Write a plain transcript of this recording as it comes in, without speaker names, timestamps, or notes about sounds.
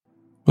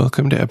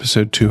Welcome to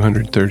episode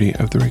 230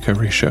 of The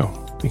Recovery Show.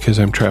 Because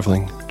I'm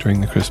traveling during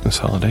the Christmas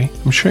holiday,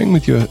 I'm sharing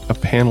with you a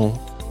panel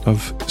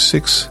of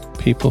 6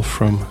 people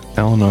from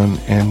Al-Anon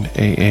and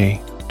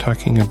AA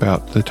talking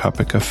about the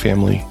topic of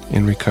family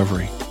in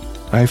recovery.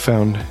 I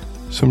found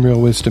some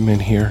real wisdom in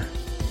here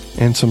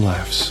and some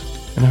laughs,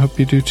 and I hope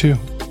you do too.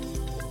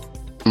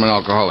 I'm an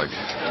alcoholic.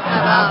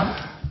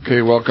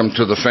 Okay, welcome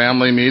to the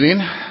family meeting.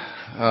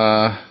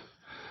 Can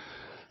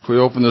we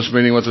open this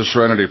meeting with a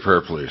serenity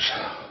prayer, please?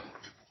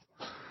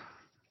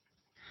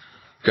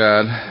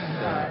 God,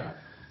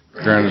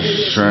 grant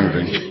us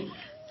serenity,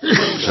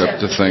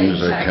 accept the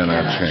things I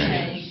cannot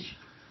change,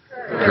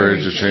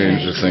 courage to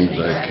change the things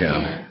I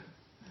can,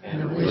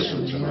 and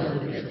listen to my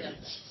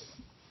limits.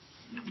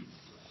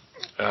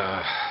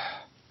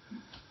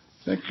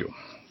 Thank you.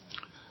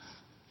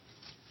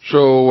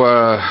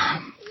 So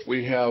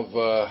we have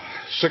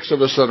 6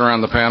 of us that are on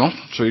the panel,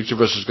 so each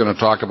of us is going to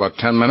talk about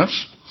 10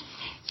 minutes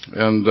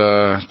and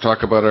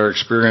talk about our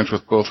experience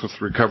with both with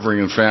recovery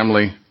and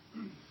family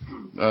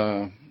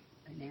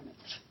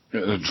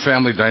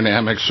family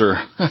dynamics or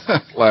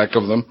lack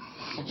of them.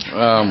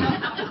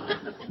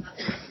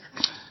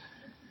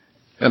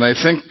 And I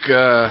think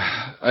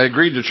I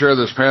agreed to chair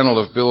this panel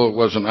if Bill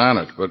wasn't on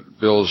it, but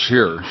Bill's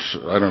here,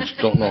 so I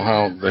don't know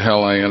how the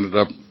hell I ended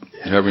up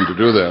having to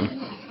do that.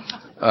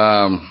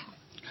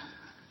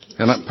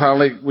 And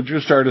Polly, would you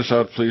start us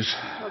out, please?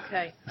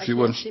 Okay. If I you can't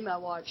would. see my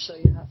watch, so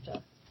you have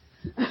to...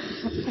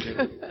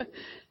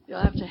 You'll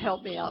have to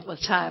help me out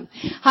with time.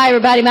 Hi,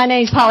 everybody. My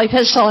name's Polly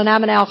Pistol, and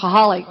I'm an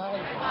alcoholic.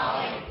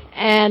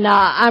 And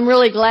I'm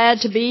really glad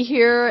to be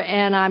here,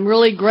 and I'm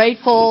really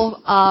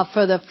grateful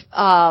for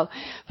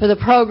the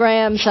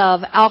programs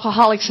of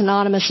Alcoholics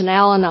Anonymous and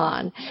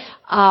Al-Anon.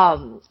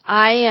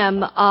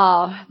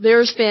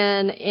 There's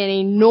been an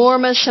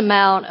enormous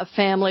amount of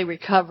family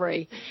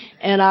recovery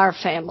in our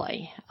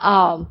family.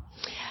 I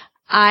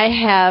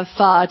have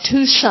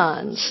 2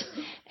 sons.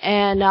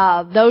 And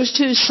those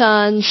 2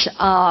 sons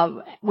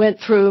went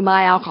through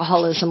my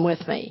alcoholism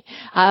with me.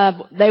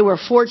 They were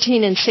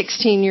 14 and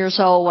 16 years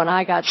old when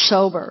I got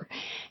sober.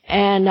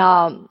 And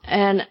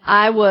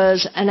I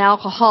was an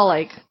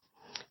alcoholic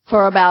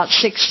for about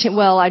 16,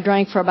 I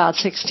drank for about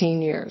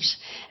 16 years.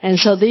 And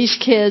so these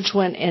kids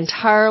went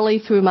entirely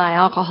through my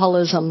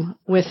alcoholism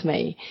with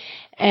me.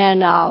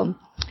 And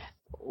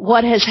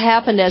what has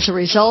happened as a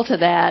result of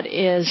that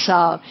is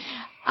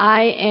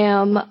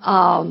I'm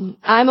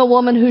a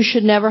woman who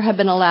should never have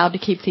been allowed to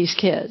keep these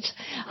kids.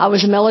 I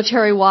was a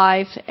military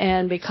wife,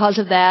 and because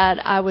of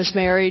that, I was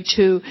married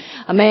to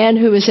a man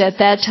who was at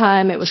that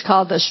time, it was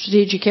called the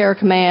Strategic Air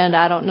Command.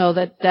 I don't know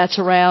that that's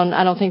around.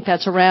 I don't think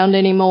that's around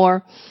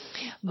anymore.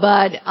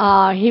 But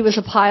he was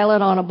a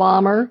pilot on a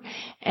bomber,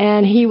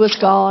 and he was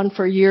gone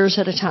for years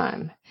at a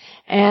time.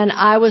 And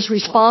I was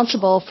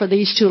responsible for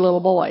these 2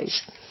 little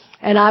boys.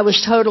 And I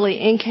was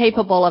totally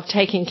incapable of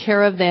taking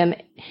care of them.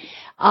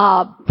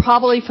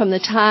 Probably from the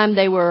time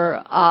they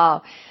were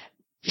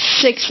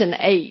 6 and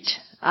 8,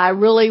 I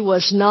really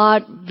was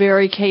not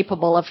very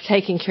capable of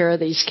taking care of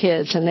these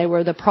kids, and they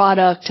were the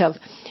product of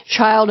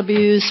child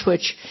abuse,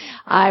 which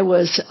I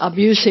was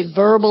abusive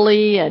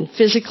verbally and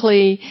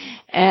physically,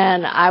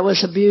 and I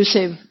was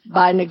abusive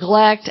by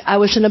neglect. I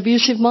was an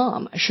abusive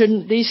mom.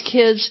 These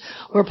kids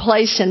were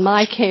placed in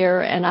my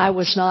care, and I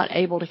was not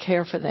able to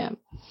care for them.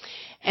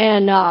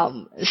 And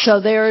so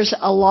there's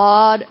a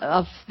lot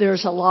of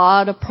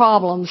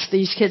problems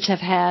these kids have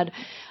had.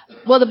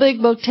 Well, the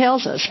big book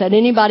tells us that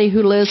anybody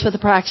who lives with a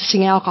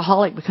practicing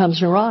alcoholic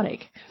becomes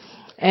neurotic.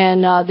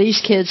 And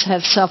these kids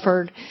have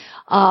suffered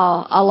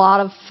a lot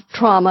of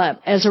trauma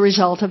as a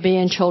result of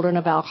being children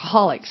of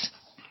alcoholics.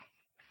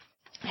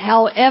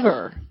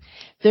 However,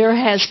 there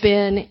has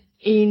been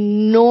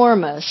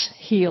enormous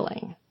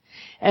healing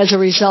as a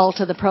result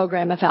of the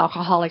program of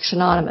Alcoholics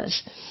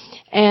Anonymous.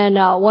 And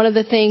one of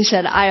the things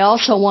that I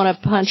also want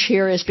to punch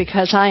here is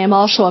because I am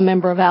also a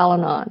member of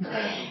Al-Anon.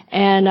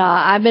 And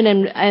I've been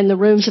in the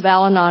rooms of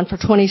Al-Anon for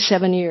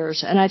 27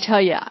 years. And I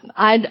tell you,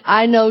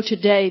 I know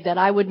today that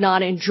I would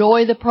not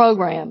enjoy the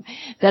program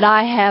that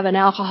I have in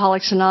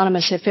Alcoholics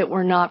Anonymous if it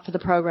were not for the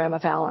program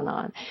of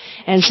Al-Anon.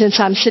 And since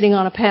I'm sitting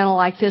on a panel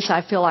like this,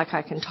 I feel like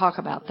I can talk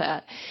about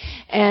that.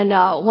 And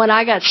when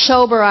I got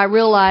sober, I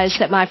realized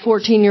that my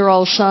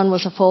 14-year-old son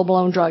was a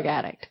full-blown drug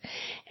addict.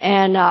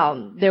 And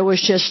there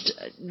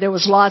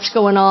was lots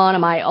going on.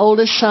 And my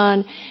oldest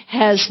son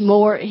has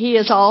more. He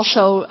is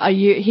also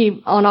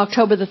on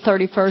October the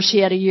 31st, he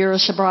had a year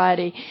of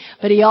sobriety,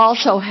 but he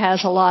also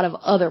has a lot of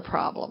other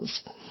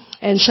problems.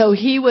 And so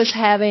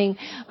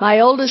my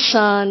oldest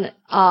son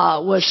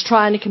was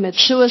trying to commit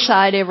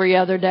suicide every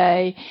other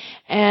day,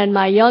 and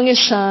my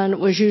youngest son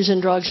was using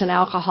drugs and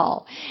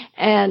alcohol.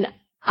 And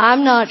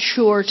I'm not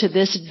sure to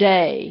this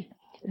day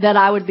that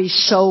I would be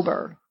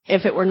sober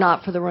if it were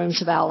not for the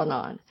rooms of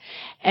Al-Anon.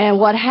 And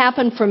what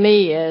happened for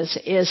me is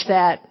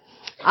that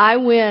I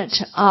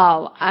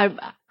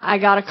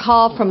got a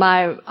call from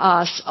my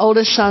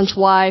oldest son's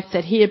wife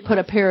that he had put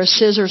a pair of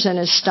scissors in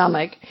his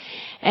stomach.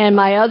 And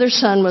my other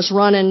son was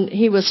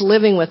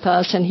living with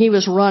us, and he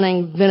was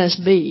running Venice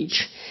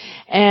Beach.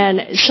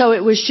 And so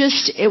it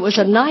was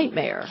a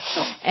nightmare.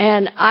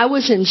 And I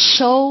was in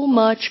so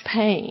much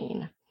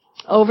pain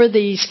over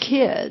these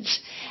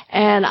kids.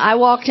 And I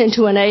walked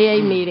into an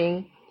AA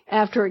meeting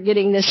after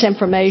getting this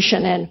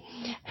information,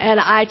 and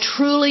I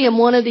truly am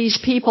one of these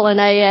people in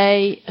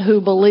AA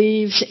who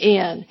believes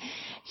in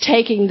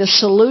taking the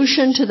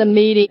solution to the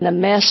meeting, the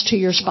mess to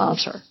your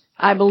sponsor.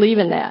 I believe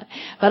in that.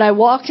 But I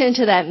walked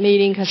into that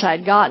meeting because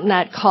I'd gotten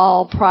that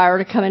call prior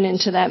to coming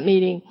into that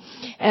meeting.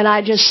 And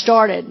I just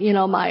started,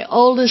 my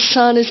oldest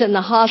son is in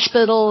the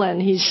hospital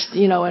and he's,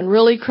 in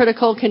really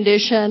critical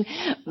condition.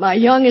 My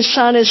youngest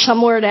son is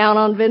somewhere down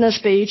on Venice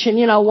Beach and,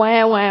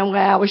 wham, wham, wham.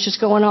 I was just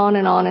going on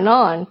and on and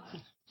on.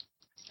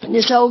 And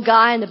this old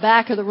guy in the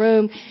back of the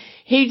room,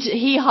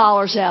 he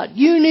hollers out,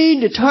 "You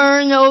need to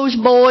turn those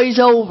boys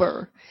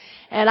over."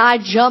 And I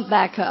jump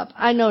back up.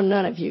 I know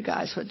none of you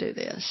guys would do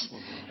this.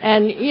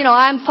 And,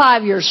 I'm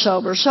 5 years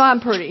sober, so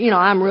I'm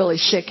I'm really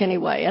sick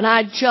anyway. And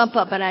I jump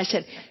up and I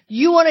said,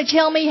 "You want to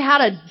tell me how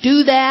to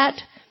do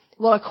that?"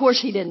 Well, of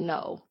course he didn't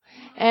know.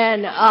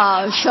 And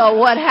so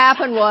what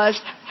happened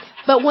was,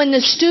 but when the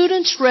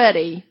student's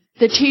ready,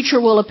 the teacher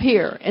will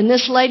appear. And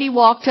this lady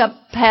walked up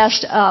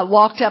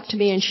to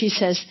me and she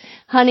says,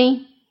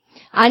 "Honey,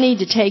 I need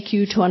to take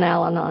you to an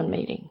Al-Anon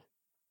meeting."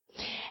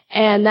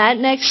 And that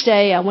next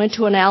day I went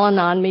to an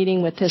Al-Anon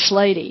meeting with this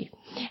lady.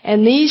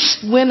 And these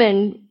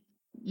women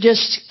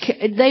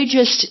they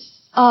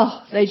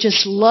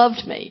just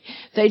loved me.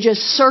 They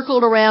just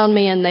circled around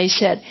me and they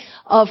said,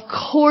 "Of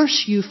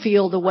course you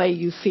feel the way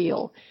you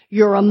feel.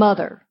 You're a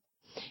mother.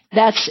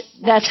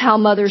 That's how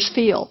mothers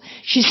feel."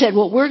 She said,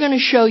 "What we're going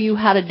to show you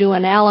how to do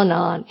in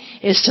Al-Anon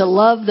is to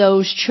love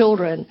those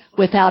children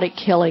without it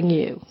killing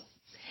you."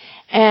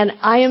 And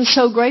I am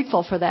so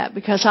grateful for that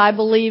because I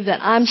believe that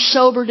I'm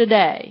sober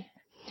today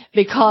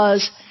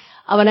because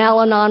of an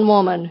Al-Anon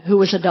woman who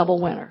was a double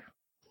winner.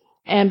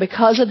 And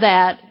because of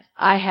that,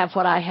 I have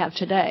what I have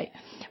today.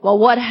 Well,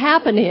 what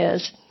happened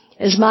is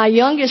my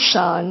youngest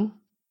son,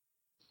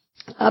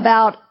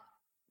 about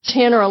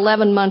 10 or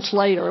 11 months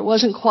later, it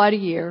wasn't quite a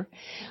year,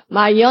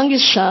 my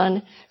youngest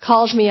son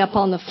calls me up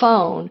on the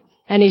phone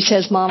and he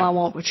says, "Mom, I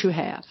want what you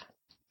have."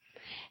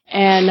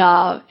 And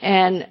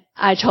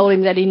I told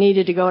him that he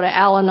needed to go to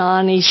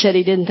Al-Anon. He said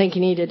he didn't think he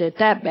needed it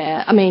that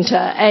bad. to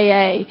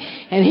AA,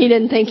 and he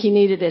didn't think he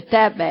needed it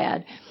that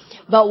bad.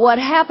 But what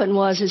happened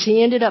was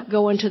he ended up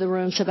going to the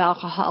rooms of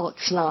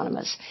Alcoholics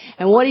Anonymous.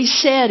 And what he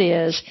said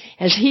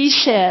he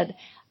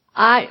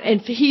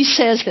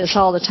says this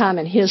all the time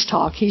in his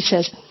talk. He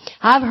says,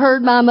 "I've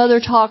heard my mother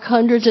talk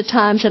hundreds of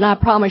times, and I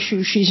promise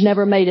you she's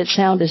never made it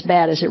sound as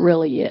bad as it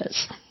really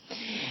is."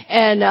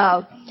 And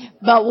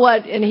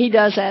he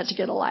does that to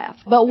get a laugh.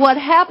 But what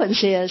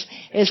happens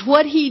is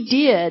what he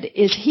did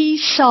is he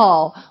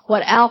saw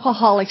what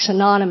Alcoholics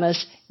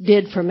Anonymous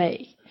did for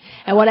me.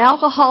 And what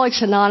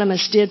Alcoholics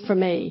Anonymous did for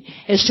me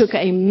is took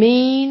a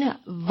mean,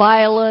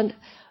 violent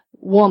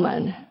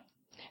woman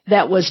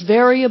that was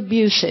very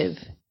abusive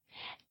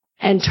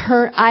and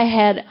I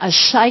had a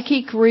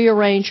psychic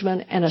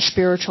rearrangement and a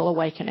spiritual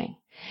awakening.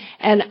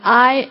 And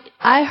I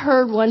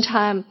heard one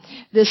time,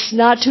 this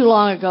not too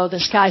long ago,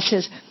 this guy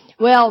says,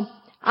 "Well,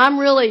 I'm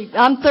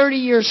 30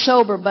 years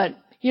sober, but,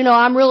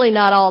 I'm really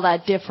not all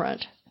that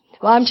different."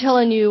 Well, I'm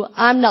telling you,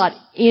 I'm not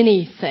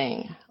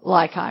anything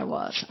like I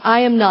was. I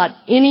am not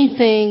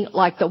anything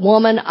like the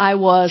woman I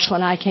was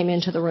when I came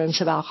into the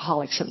rooms of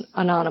Alcoholics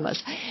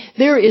Anonymous.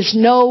 There is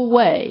no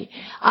way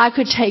I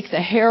could take the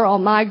hair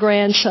on my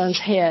grandson's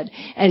head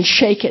and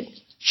shake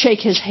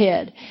his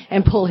head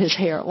and pull his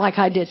hair like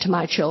I did to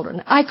my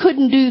children. I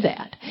couldn't do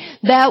that.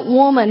 That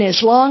woman,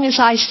 as long as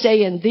I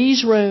stay in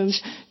these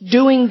rooms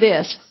doing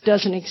this,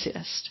 doesn't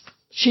exist.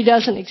 She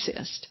doesn't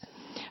exist.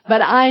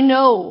 But I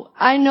know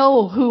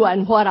who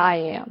and what I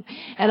am.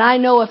 And I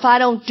know if I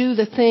don't do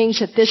the things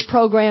that this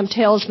program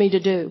tells me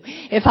to do,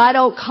 if I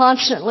don't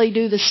constantly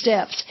do the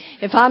steps,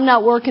 if I'm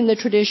not working the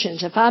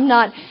traditions, if I'm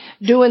not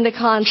doing the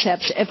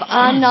concepts, if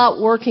I'm not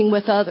working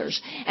with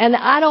others. And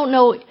I don't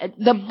know,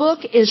 the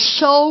book is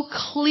so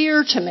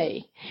clear to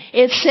me.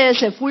 It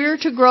says if we're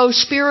to grow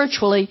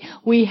spiritually,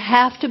 we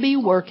have to be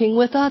working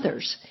with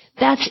others.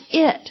 That's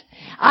it.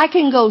 I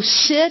can go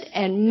sit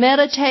and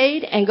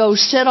meditate and go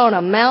sit on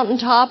a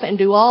mountaintop and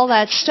do all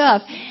that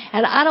stuff,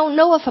 and I don't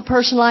know if a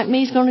person like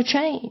me is going to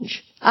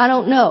change. I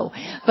don't know.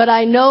 But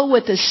I know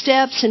with the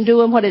steps and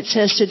doing what it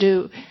says to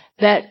do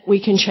that we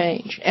can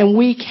change. And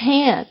we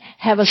can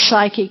have a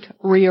psychic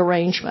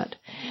rearrangement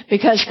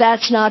because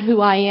that's not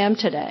who I am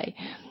today.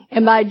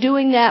 And by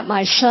doing that,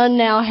 my son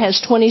now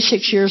has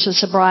 26 years of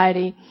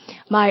sobriety.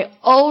 My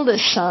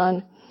oldest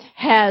son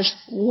has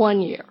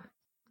 1 year.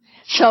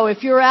 So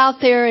if you're out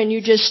there and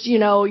you just,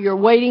 you're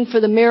waiting for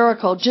the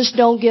miracle, just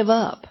don't give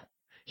up.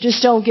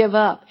 Just don't give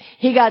up.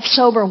 He got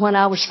sober when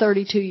I was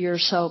 32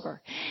 years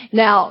sober.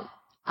 Now,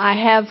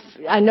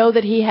 I know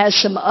that he has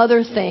some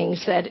other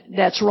things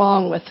that's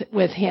wrong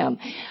with him.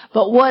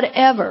 But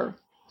whatever,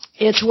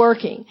 it's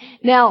working.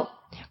 Now,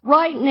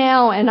 right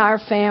now in our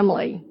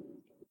family,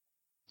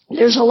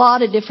 there's a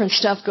lot of different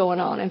stuff going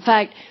on. In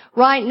fact,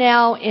 right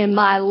now in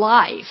my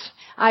life,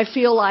 I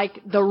feel like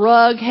the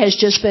rug has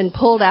just been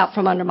pulled out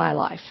from under my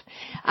life.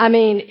 I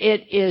mean,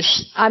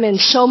 I'm in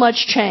so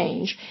much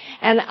change.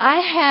 And I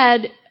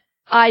had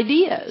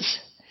ideas.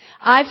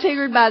 I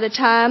figured by the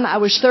time I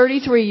was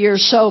 33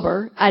 years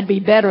sober, I'd be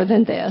better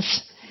than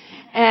this.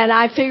 And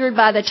I figured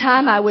by the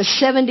time I was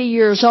 70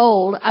 years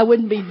old, I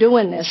wouldn't be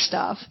doing this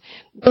stuff,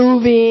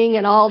 moving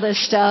and all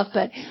this stuff.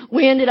 But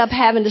we ended up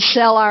having to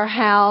sell our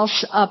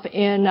house up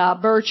in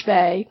Birch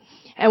Bay,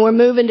 and we're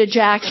moving to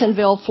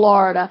Jacksonville,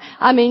 Florida.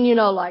 I mean, you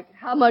know, like,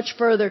 how much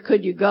further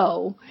could you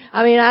go?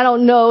 I mean, I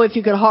don't know if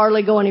you could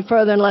hardly go any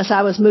further unless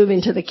I was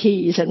moving to the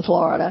Keys in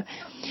Florida.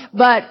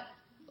 But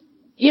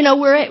you know,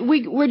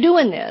 we're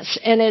doing this,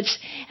 and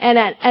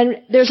and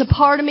there's a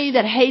part of me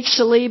that hates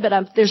to leave,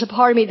 but there's a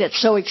part of me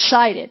that's so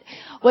excited.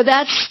 Well,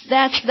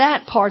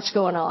 that part's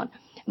going on.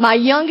 My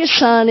youngest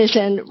son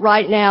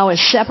right now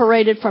is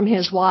separated from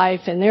his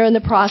wife, and they're in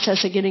the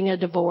process of getting a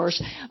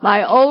divorce.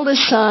 My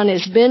oldest son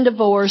has been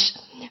divorced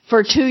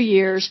for 2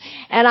 years,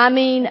 and I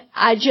mean,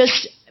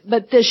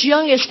 but this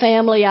youngest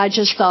family, I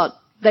just thought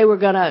they were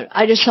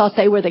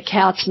the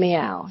cat's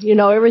meow. You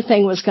know,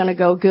 everything was gonna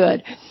go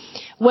good.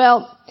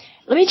 Well,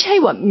 let me tell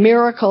you what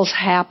miracles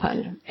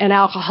happen in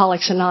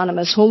Alcoholics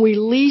Anonymous when we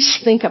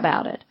least think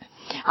about it.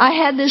 I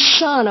had this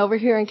son over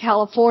here in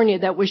California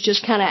that was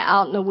just kind of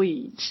out in the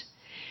weeds.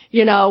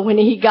 You know, when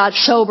he got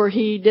sober,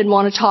 he didn't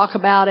want to talk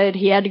about it.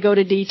 He had to go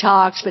to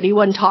detox, but he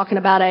wasn't talking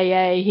about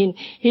AA. He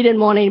didn't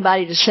want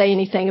anybody to say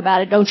anything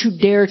about it. Don't you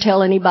dare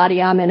tell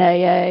anybody I'm in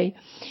AA,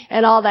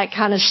 and all that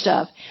kind of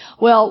stuff.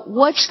 Well,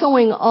 what's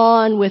going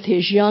on with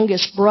his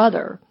youngest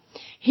brother?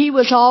 He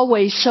was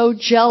always so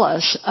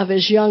jealous of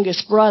his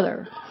youngest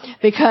brother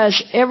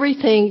because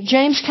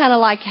James kind of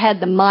like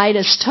had the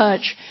Midas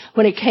touch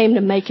when it came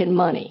to making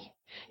money.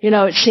 You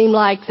know, it seemed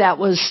like that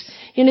was,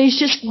 you know, he's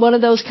just one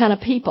of those kind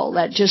of people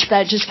that just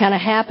kind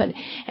of happened.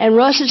 And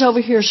Russ is over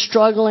here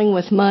struggling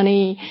with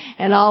money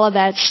and all of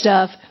that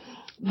stuff.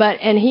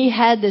 And he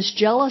had this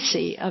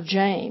jealousy of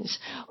James.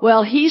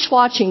 Well, he's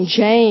watching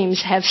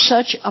James have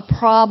such a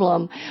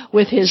problem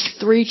with his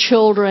 3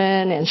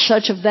 children and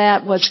such of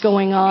that, what's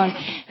going on.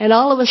 And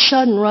all of a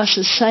sudden, Russ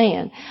is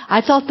saying,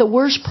 I thought the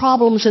worst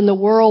problems in the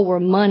world were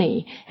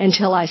money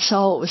until I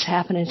saw what was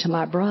happening to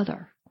my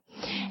brother.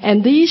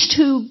 And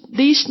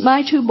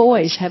my 2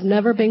 boys have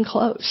never been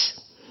close.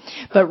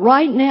 But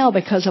right now,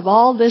 because of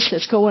all this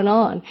that's going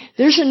on,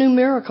 there's a new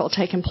miracle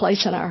taking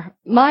place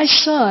my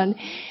son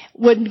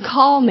wouldn't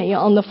call me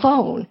on the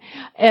phone.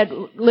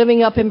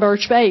 Living up in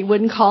Birch Bay, he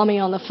wouldn't call me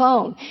on the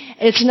phone.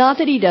 It's not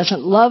that he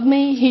doesn't love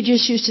me. He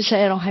just used to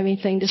say, I don't have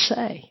anything to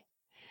say.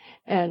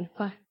 And,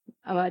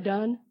 am I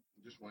done?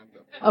 Just wind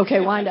up.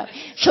 Okay, wind up.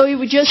 So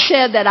he just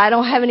said that I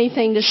don't have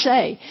anything to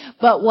say.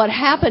 But what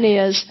happened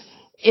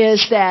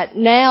is that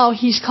now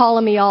he's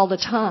calling me all the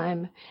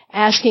time,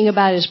 asking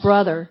about his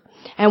brother.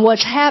 And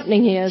what's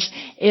happening is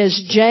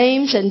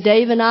James and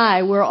Dave and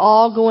I, we're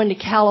all going to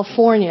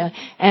California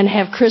and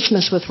have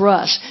Christmas with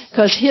Russ.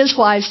 Because his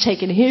wife's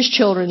taking his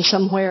children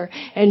somewhere,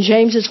 and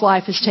James's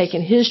wife is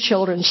taking his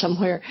children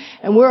somewhere.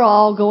 And we're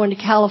all going to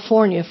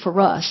California for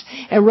Russ.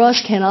 And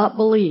Russ cannot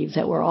believe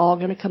that we're all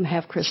going to come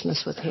have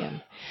Christmas with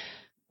him.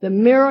 The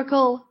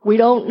miracle, we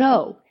don't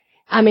know.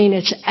 I mean,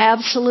 it's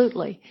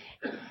absolutely.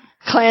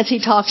 Clancy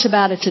talks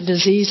about it's a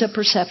disease of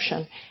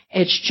perception.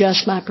 It's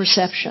just my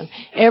perception.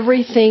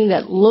 Everything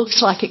that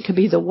looks like it could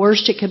be the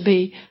worst it could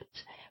be,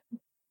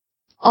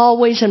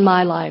 always in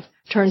my life,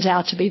 turns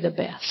out to be the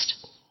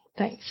best.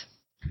 Thanks.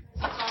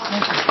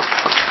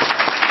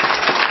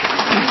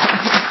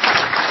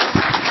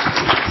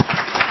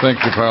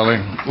 Thank you, Polly.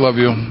 Love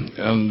you.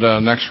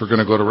 And next we're going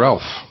to go to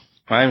Ralph.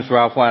 My name's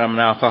Ralph White. I'm an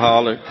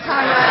alcoholic.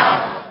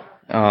 Hi,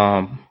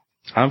 Ralph.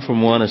 I'm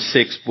from one of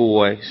 6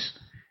 boys.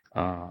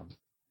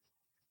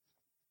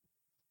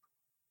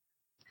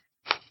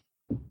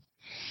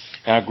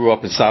 I grew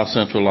up in South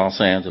Central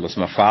Los Angeles.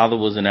 My father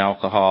was an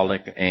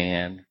alcoholic,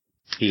 and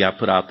he got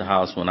put out the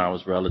house when I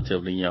was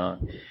relatively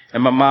young.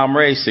 And my mom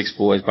raised 6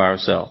 boys by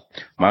herself.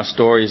 My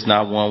story is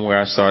not one where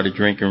I started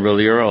drinking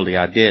really early.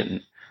 I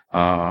didn't.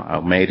 I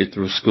made it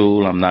through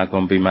school. I'm not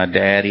going to be my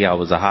daddy. I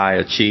was a high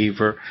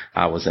achiever.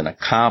 I was an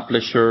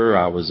accomplisher.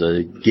 I was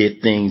a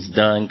get things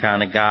done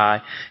kind of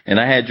guy. And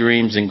I had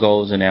dreams and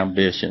goals and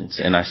ambitions.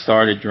 And I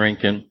started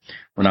drinking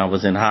when I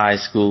was in high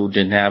school,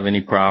 didn't have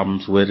any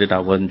problems with it. I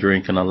wasn't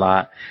drinking a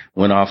lot.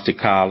 Went off to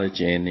college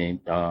and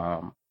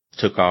then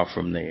took off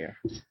from there.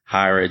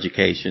 Higher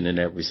education in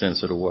every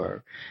sense of the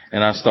word.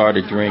 And I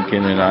started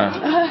drinking and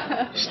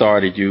I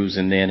started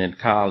using then in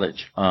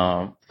college.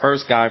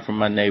 First guy from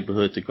my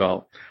neighborhood to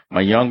go.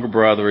 My younger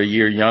brother, a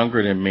year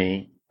younger than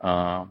me,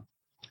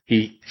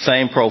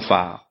 same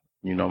profile.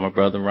 You know, my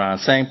brother Ron,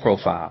 same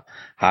profile.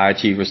 High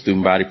achiever,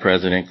 student body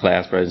president,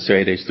 class president,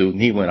 straight A student.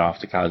 He went off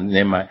to college. And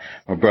then my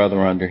brother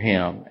under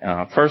him.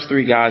 First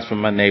 3 guys from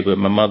my neighborhood.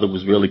 My mother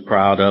was really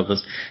proud of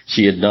us.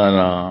 She had done,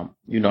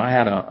 I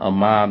had a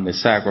mom that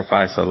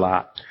sacrificed a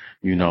lot.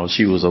 You know,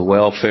 she was a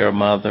welfare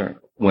mother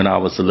when I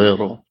was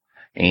little.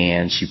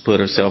 and she put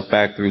herself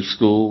back through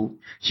school.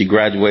 She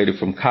graduated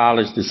from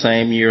college the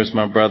same year as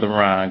my brother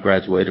Ron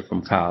graduated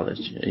from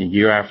college, a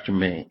year after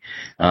me.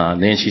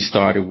 Then she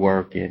started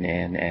working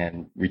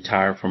and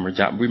retired from her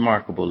job.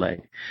 Remarkable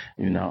lady,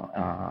 and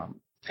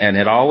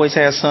had always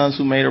had sons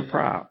who made her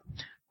proud.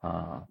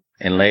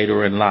 And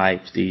later in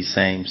life, these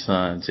same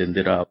sons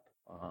ended up,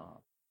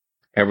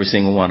 every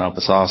single one of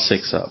us, all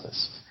 6 of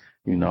us,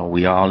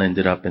 we all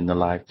ended up in the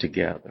life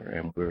together,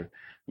 and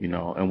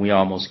and we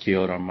almost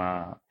killed our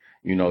mom,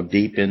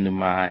 deep into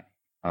my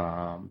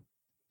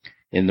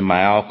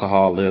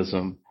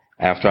alcoholism.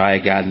 After I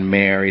had gotten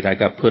married, I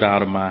got put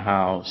out of my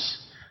house.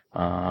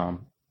 That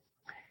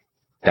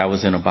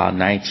was in about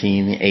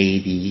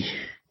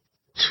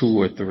 1982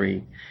 or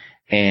 3.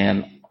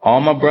 And all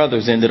my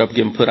brothers ended up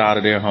getting put out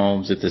of their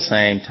homes at the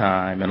same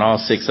time, and all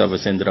 6 of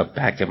us ended up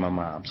back at my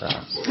mom's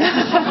house.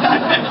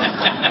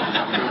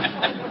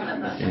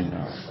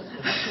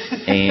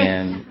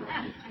 And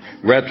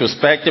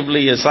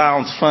retrospectively, it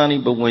sounds funny,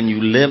 but when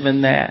you live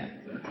in that,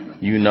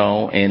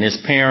 and his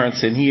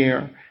parents in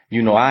here,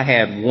 I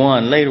had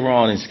one, later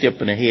on in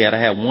skipping ahead, I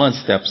had one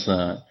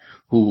stepson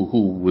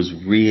who was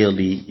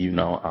really,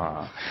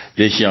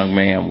 this young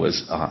man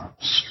was,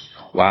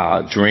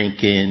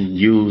 drinking,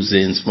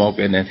 using,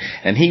 smoking,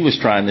 and he was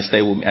trying to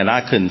stay with me, and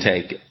I couldn't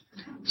take it.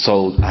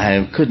 So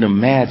I couldn't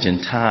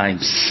imagine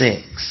times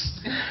 6,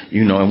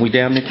 and we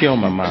damn near killed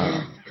my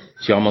mom.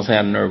 She almost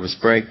had a nervous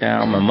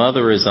breakdown. My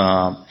mother is,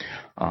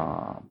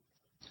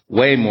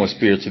 way more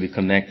spiritually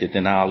connected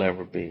than I'll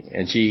ever be.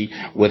 And she,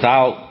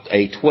 without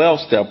a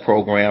 12-step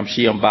program,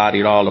 she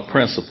embodied all the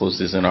principles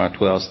that's in our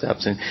 12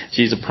 steps. And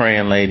she's a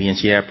praying lady, and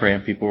she had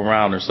praying people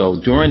around her. So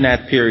during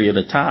that period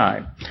of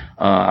time,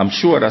 I'm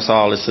sure that's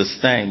all that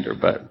sustained her.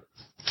 But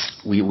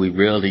we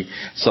really,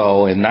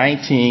 so in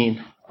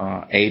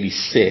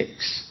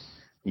 1986,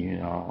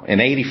 in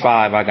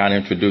 85, I got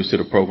introduced to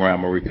the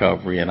program of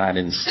recovery, and I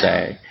didn't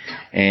stay.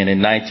 And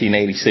in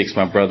 1986,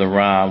 my brother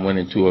Ron went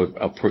into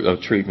a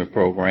treatment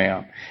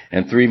program.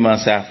 And 3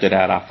 months after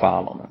that, I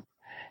followed him.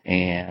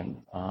 And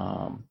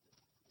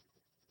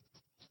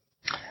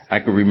I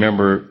can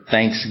remember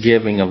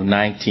Thanksgiving of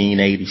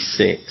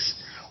 1986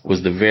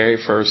 was the very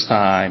first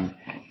time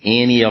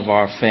any of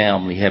our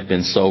family had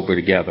been sober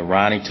together.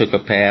 Ronnie took a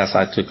pass,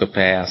 I took a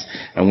pass,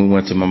 and we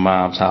went to my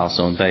mom's house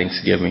on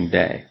Thanksgiving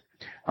Day.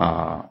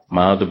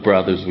 My other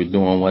brothers were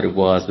doing what it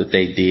was that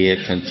they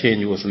did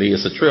continuously.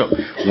 It's a trip.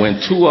 When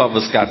 2 of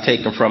us got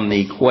taken from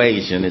the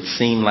equation, it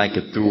seemed like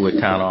it threw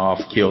it kind of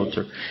off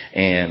kilter.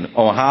 And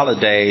on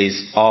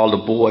holidays, all the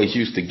boys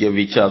used to give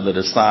each other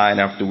the sign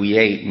after we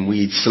ate, and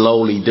we'd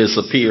slowly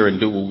disappear and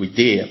do what we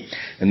did.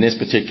 And this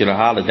particular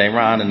holiday,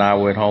 Ron and I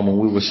were at home and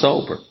we were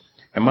sober.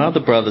 And my other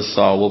brothers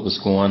saw what was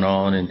going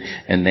on,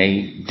 and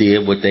they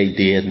did what they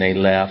did, and they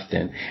left.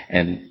 And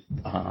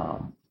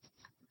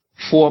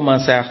 4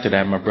 months after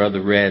that, my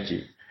brother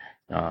Reggie,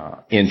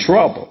 in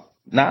trouble.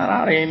 Not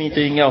out of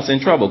anything else,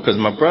 in trouble, because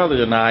my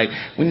brother and I,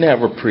 we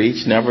never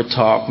preached, never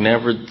talked,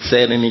 never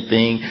said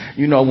anything.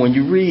 When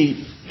you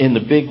read in the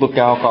big book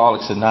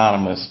Alcoholics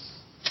Anonymous,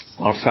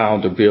 our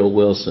founder, Bill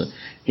Wilson,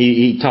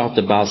 he talked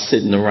about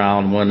sitting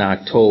around one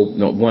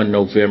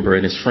November,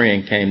 and his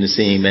friend came to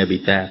see him,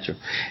 Ebby Thatcher.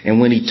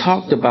 And when he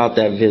talked about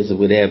that visit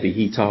with Ebby,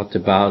 he talked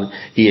about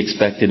he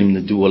expected him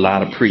to do a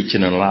lot of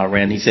preaching and a lot of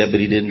ranting. He said,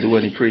 but he didn't do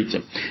any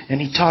preaching. And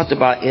he talked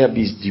about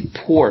Ebby's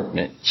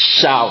deportment,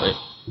 shouted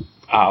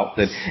out.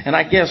 And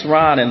I guess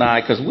Ron and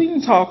I, because we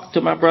didn't talk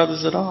to my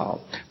brothers at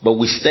all, but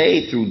we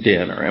stayed through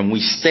dinner and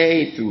we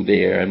stayed through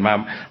there, and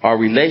our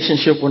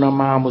relationship with our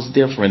mom was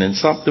different, and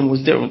something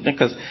was different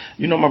because,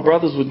 my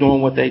brothers were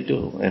doing what they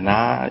do, and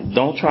I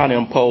don't try to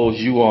impose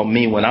you on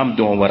me when I'm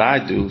doing what I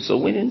do, so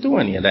we didn't do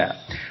any of that.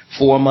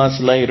 4 months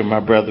later, my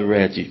brother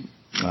Reggie,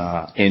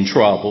 in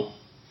trouble,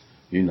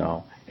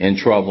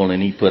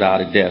 and he put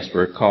out a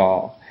desperate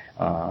call.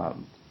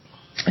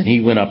 And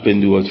he went up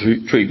into a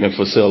treatment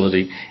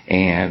facility,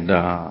 and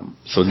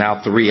so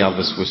now 3 of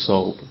us were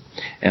sober.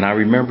 And I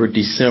remember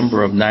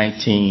December of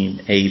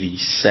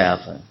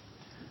 1987,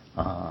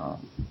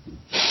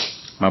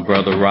 my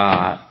brother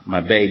Rod, my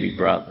baby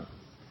brother,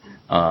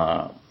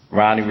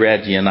 Ronnie,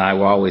 Reggie, and I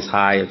were always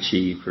high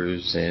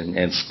achievers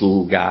and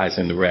school guys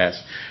and the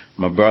rest.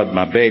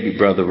 My baby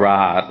brother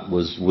Rod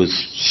was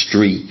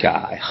street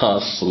guy,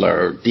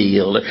 hustler,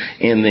 dealer,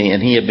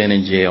 and he had been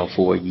in jail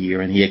for a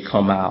year, and he had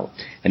come out,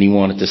 and he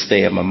wanted to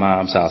stay at my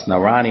mom's house. Now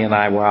Ronnie and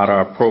I were out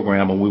our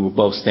program, and we were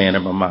both staying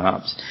at my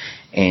mom's,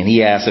 and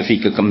he asked if he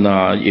could come.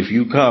 No, if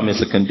you come,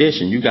 it's a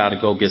condition. You got to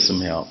go get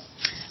some help.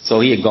 So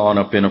he had gone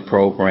up in a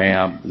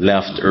program,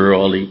 left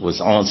early,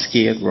 was on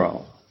Skid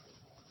Row.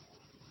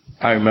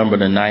 I remember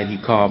the night he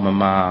called my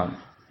mom.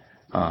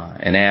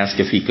 And asked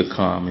if he could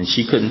come, and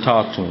she couldn't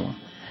talk to him.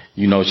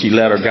 She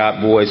let her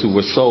got boys who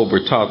were sober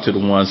talk to the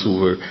ones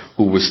who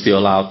were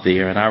still out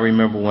there. And I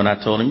remember when I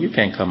told him, you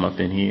can't come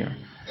up in here.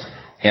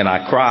 And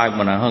I cried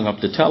when I hung up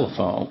the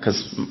telephone,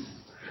 because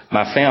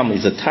my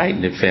family's a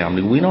tight-knit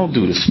family. We don't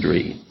do the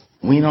street.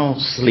 We don't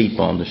sleep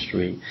on the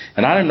street.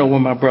 And I didn't know where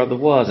my brother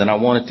was, and I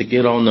wanted to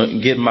get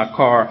in my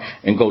car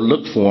and go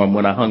look for him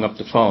when I hung up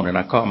the phone. And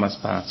I called my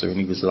sponsor, and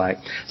he was like,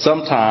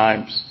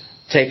 sometimes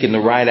taking the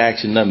right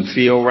action doesn't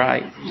feel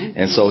right.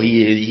 And so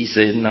he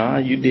said, nah,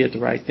 you did the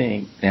right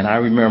thing. And I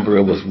remember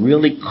it was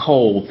really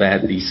cold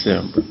that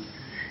December.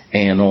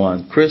 And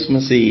on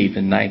Christmas Eve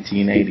in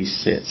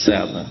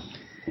 1987,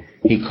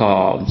 he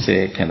called and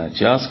said, can I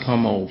just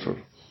come over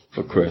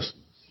for Christmas?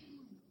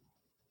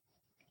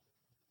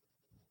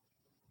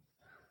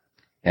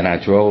 And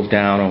I drove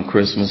down on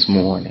Christmas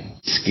morning,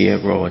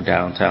 Skid Row in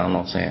downtown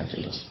Los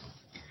Angeles.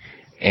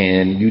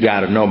 And you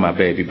got to know my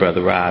baby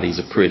brother Rod. He's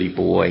a pretty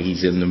boy.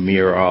 He's in the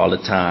mirror all the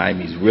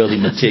time. He's really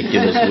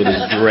meticulous with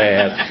his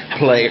dress.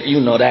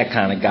 That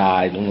kind of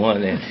guy. The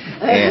one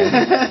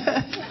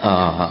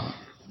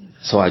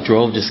so I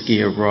drove to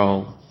Skid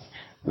Row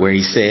where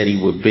he said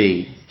he would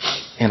be.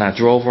 And I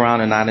drove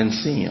around and I didn't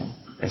see him.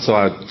 And so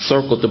I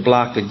circled the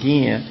block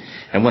again.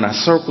 And when I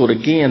circled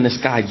again, this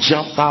guy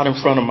jumped out in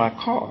front of my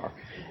car.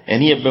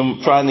 And he had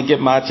been trying to get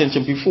my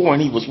attention before,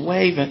 and he was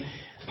waving,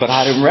 but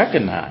I didn't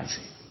recognize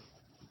him.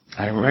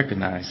 I didn't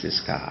recognize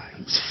this guy.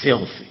 He was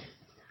filthy.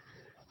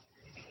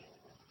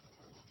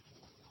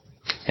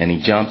 And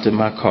he jumped in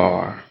my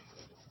car,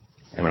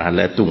 and when I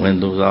let the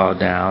windows all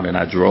down, and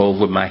I drove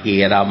with my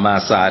head out my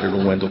side of the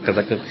window,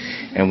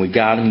 and we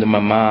got him to my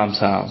mom's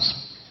house.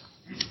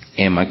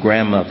 And my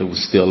grandmother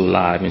was still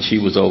alive, and she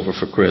was over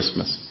for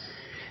Christmas.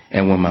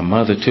 And when my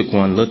mother took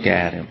one look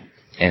at him,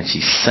 and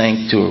she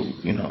sank to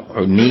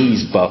her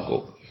knees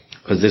buckled,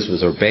 because this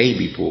was her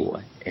baby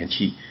boy, and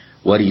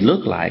what he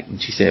looked like,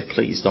 and she said,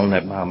 please don't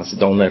let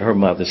her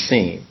mother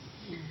see him.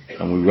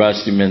 And we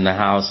rushed him in the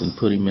house and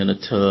put him in a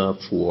tub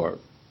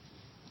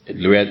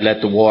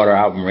let the water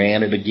out and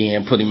ran it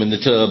again, put him in the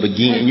tub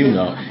again,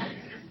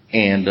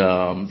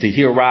 And to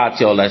hear Rod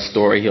tell that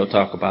story, he'll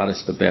talk about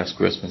it's the best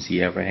Christmas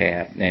he ever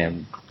had.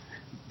 And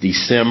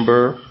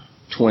December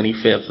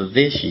 25th of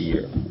this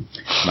year,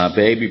 my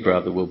baby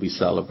brother will be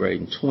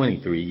celebrating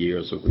 23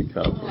 years of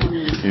recovery.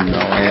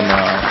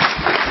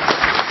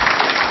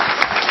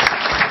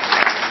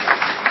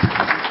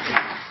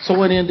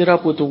 So it ended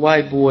up with the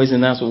white boys,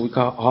 and that's what we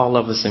call all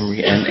of us. And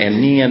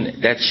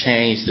then that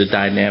changed the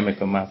dynamic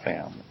of my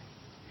family.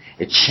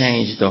 It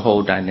changed the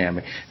whole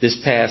dynamic. This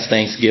past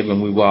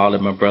Thanksgiving, we were all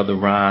at my brother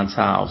Ron's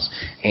house,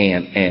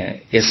 and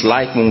it's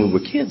like when we were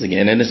kids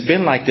again. And it's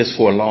been like this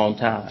for a long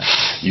time,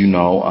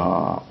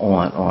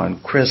 on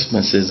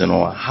Christmases and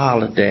on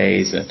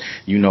holidays, and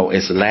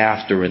it's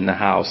laughter in the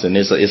house, and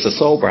it's a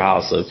sober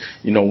house.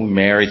 We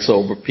married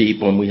sober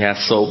people, and we have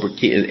sober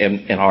kids,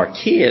 and our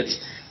kids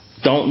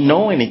don't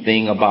know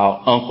anything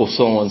about Uncle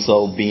so and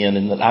so being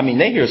in the.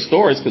 They hear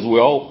stories because we're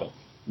open.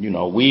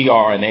 We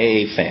are an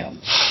AA family.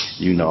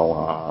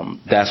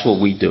 That's what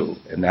we do,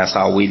 and that's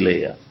how we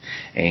live.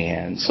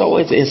 And so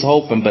it's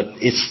open, but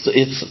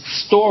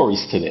it's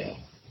stories to them.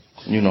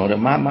 That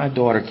my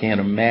daughter can't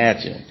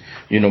imagine.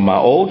 My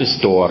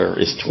oldest daughter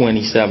is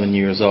 27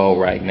 years old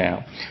right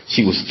now.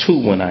 She was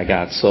 2 when I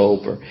got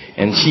sober,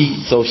 and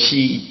she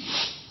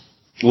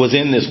was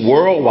in this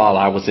world while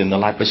I was in the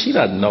life, but she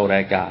doesn't know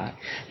that guy.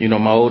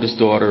 My oldest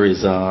daughter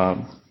is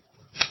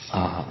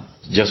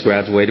just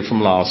graduated from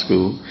law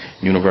school,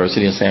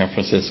 University of San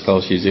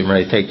Francisco. She's getting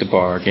ready to take the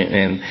bar.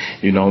 And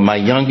my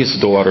youngest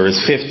daughter is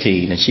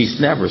 15, and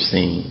she's never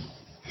seen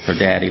her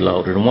daddy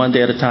loaded. And one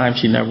day at a time,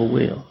 she never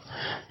will.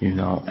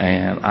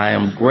 And I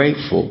am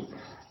grateful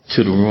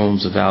to the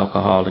rooms of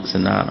Alcoholics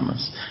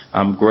Anonymous.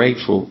 I'm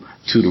grateful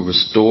to the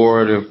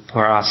restorative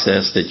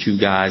process that you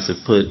guys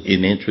have put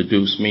and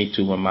introduced me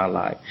to in my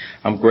life.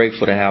 I'm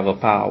grateful to have a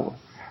power.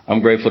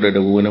 I'm grateful that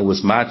when it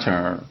was my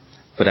turn,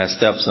 for that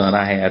stepson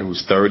I had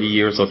who's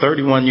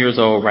 31 years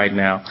old right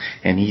now,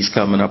 and he's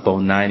coming up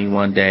on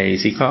 91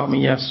 days. He called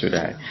me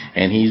yesterday,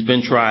 and he's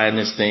been trying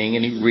this thing,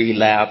 and he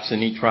relapsed,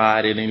 and he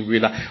tried it, and he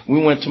relapsed. We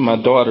went to my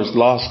daughter's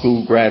law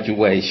school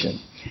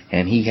graduation,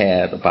 and he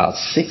had about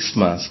 6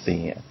 months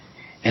then.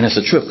 And it's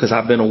a trip because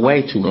I've been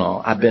away too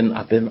long. I've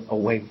been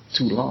away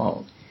too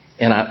long.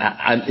 And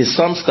it's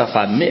some stuff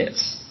I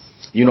miss.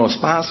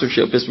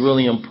 Sponsorship is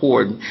really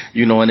important,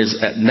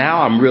 and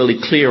now I'm really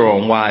clear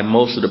on why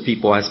most of the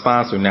people I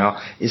sponsor now,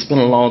 it's been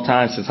a long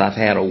time since I've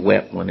had a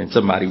wet one and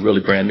somebody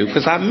really brand new,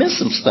 because I miss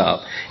some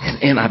stuff,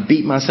 and I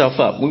beat myself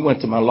up. We went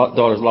to my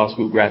daughter's law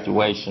school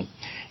graduation,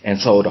 and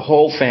so the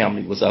whole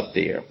family was up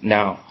there.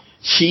 Now,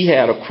 she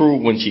had a crew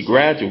when she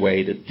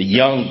graduated, the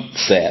young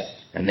set,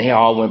 and they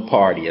all went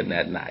partying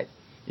that night,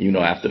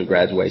 after the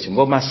graduation.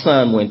 Well, my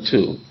son went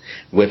too,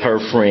 with her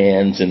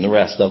friends and the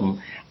rest of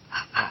them.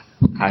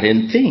 I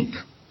didn't think.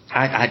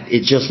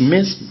 It just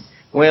missed me.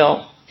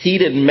 Well, he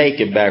didn't make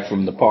it back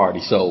from the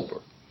party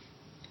sober.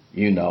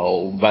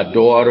 My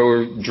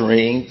daughter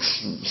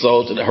drinks,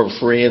 so her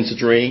friends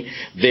drink.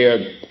 They're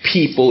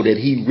people that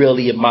he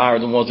really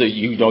admired, the ones that,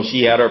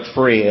 she had her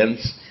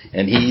friends,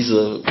 and he's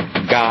a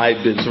guy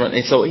that's running.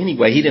 And so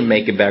anyway, he didn't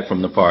make it back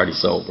from the party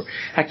sober.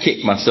 I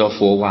kicked myself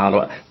for a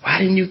while. Why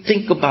didn't you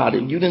think about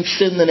it? You didn't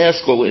send an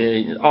escort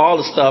and all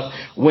the stuff.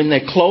 When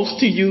they're close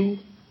to you,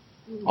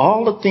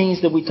 All the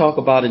things that we talk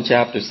about in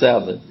chapter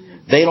 7,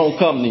 they don't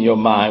come to your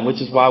mind,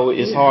 which is why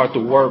it's hard to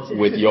work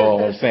with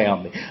your own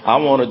family. I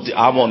want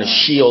to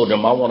shield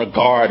them. I want to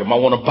guard them. I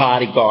want to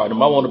bodyguard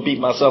them. I want to beat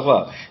myself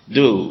up.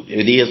 Dude,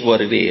 it is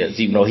what it is.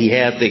 You know, he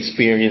had the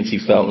experience. He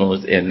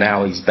felt it, and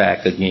now he's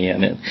back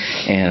again.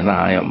 And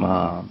I am,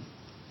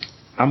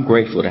 I'm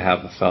grateful to have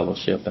a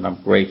fellowship, and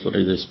I'm grateful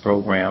to this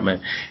program,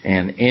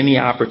 and any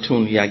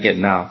opportunity I get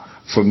now.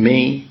 For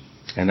me,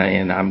 and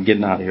I'm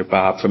getting out of here,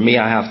 Bob. For me,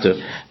 I have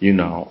to,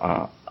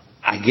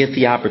 I get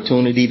the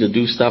opportunity to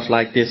do stuff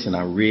like this, and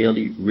I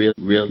really, really,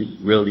 really,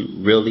 really,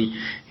 really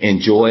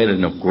enjoy it,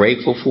 and I'm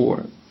grateful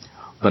for it.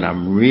 But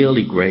I'm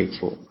really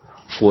grateful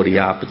for the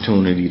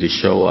opportunity to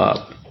show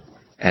up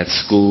at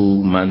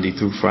school Monday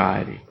through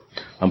Friday.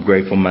 I'm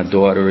grateful my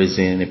daughter is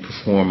in a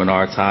performing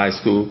arts high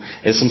school.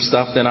 It's some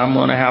stuff that I'm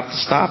going to have to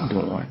stop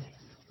doing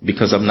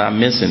because I'm not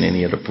missing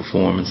any of the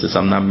performances.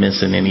 I'm not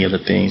missing any of the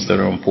things that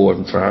are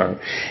important for her.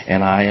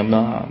 And I am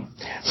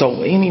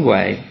so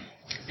anyway,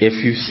 if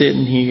you're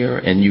sitting here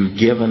and you've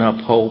given up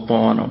hope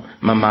on them,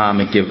 my mom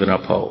had given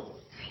up hope.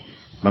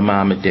 My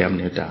mom had damn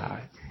near died.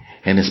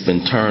 And it's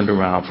been turned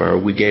around for her.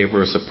 We gave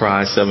her a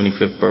surprise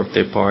 75th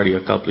birthday party a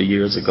couple of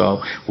years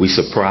ago. We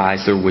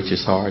surprised her, which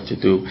is hard to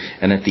do.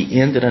 And at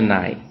the end of the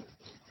night,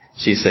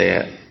 she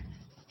said,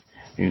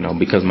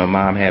 because my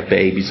mom had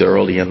babies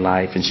early in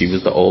life and she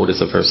was the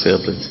oldest of her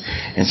siblings.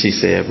 And she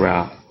said,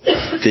 Ralph,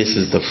 this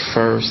is the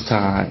first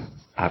time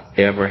I've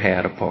ever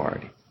had a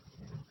party.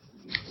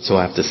 So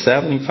after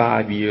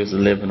 75 years of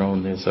living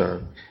on this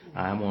earth,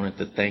 I wanted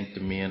to thank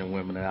the men and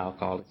women of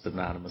Alcoholics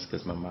Anonymous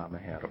because my mama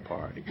had a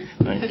party.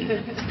 Thank you.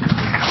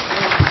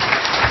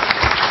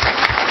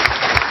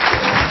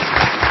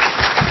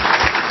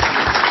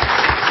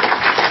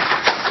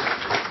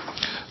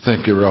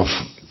 Thank you, Ralph.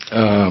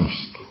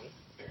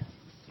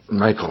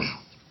 Michael.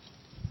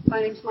 My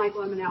name's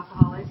Michael. I'm an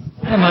alcoholic.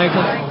 Hi,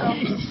 Michael.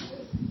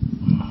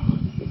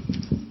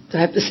 Do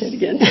I have to say it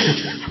again?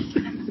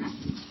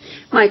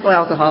 Michael,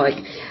 alcoholic.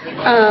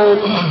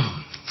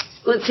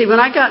 Let's see. When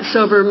I got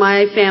sober,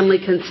 my family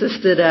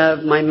consisted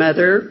of my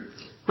mother,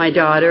 my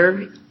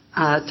daughter,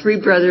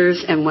 3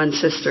 brothers, and 1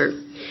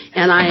 sister.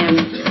 And I am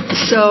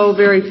so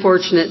very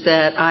fortunate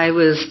that I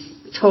was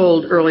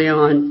told early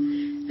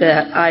on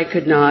that I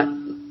could not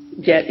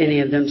get any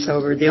of them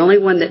sober. The only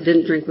one that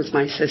didn't drink was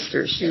my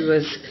sister. She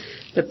was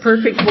the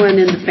perfect one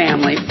in the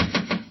family,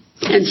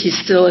 and she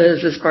still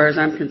is as far as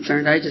I'm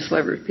concerned. I just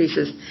love her to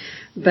pieces.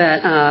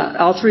 But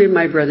all 3 of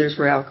my brothers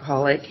were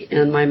alcoholic,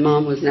 and my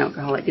mom was an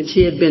alcoholic, and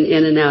she had been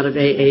in and out of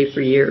AA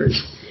for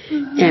years.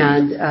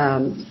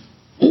 And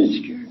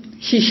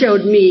she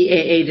showed me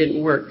AA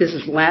didn't work. This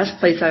is the last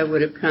place I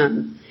would have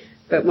come.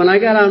 But when I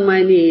got on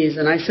my knees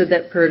and I said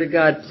that prayer to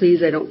God,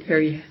 please, I don't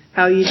care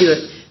how you do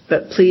it,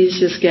 but please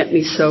just get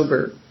me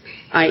sober.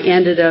 I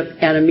ended up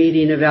at a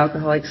meeting of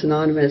Alcoholics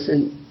Anonymous,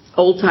 and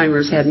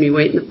old-timers had me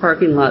wait in the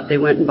parking lot. They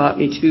went and bought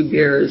me 2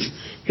 beers,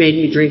 made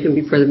me drink them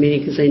before the meeting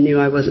because they knew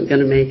I wasn't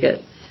going to make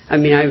it. I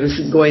mean, I was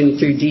going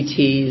through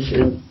DTs,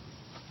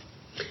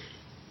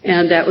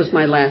 and that was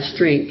my last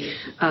drink.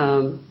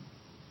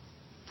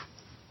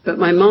 But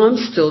my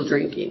mom's still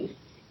drinking,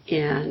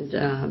 and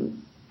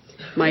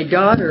my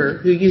daughter,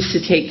 who used to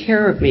take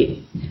care of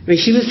me, I mean,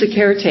 she was the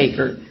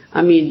caretaker.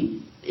 I mean,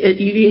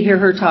 you can hear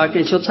her talk,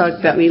 and she'll talk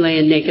about me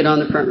laying naked on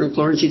the front room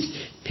floor, and she's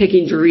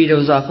picking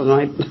Doritos off of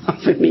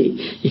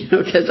me,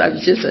 because I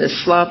was just a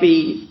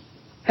sloppy,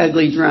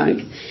 ugly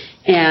drunk.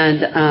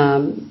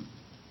 And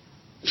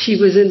she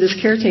was in this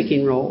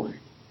caretaking role.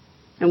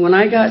 And when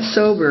I got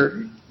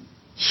sober,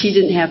 she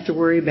didn't have to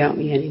worry about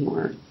me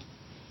anymore.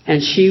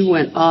 And she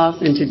went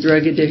off into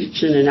drug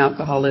addiction and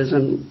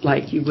alcoholism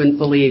like you wouldn't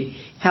believe.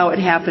 How it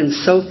happened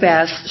so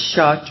fast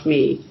shocked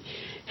me.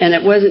 And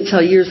it wasn't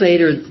until years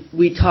later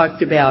we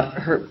talked about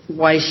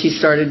why she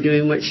started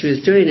doing what she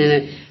was doing in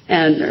it.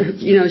 And,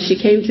 she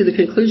came to the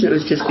conclusion it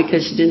was just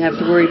because she didn't have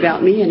to worry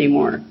about me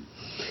anymore.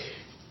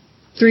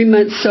 3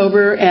 months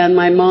sober, and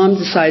my mom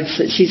decides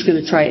that she's going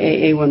to try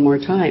AA one more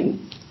time.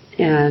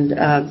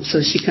 And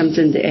so she comes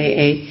into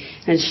AA,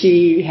 and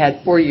she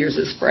had 4 years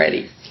of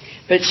sobriety.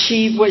 But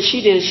what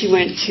she did is she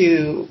went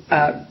to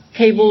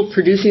cable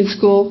producing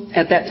school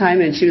at that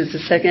time, and she was the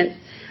second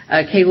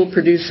cable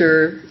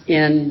producer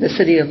in the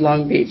city of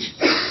Long Beach,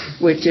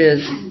 which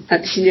is,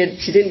 she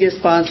didn't get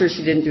sponsored,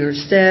 she didn't do her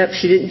steps,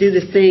 she didn't do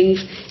the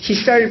things. She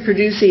started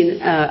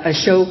producing a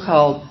show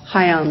called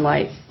High on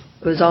Life.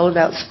 It was all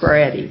about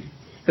sobriety.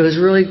 It was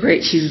really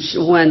great. She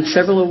won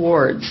several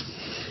awards,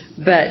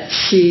 but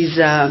she's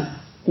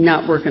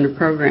not working a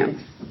program.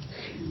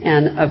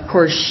 And, of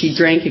course, she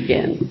drank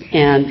again.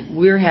 And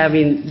we're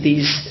having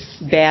these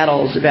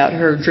battles about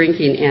her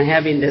drinking and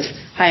having this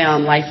High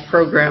on Life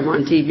program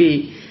on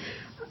TV.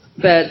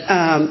 But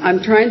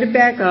I'm trying to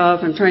back off.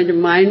 I'm trying to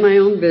mind my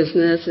own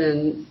business.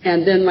 And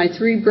then my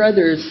 3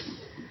 brothers,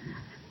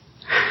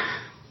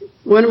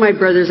 one of my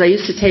brothers, I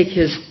used to take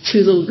his 2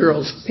 little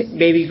girls,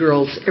 baby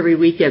girls, every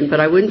weekend. But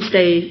I wouldn't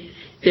stay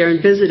there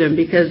and visit him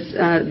because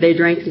they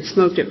drank and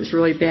smoked. It was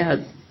really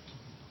bad.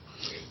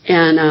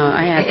 And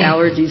I had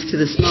allergies to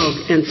the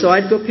smoke. And so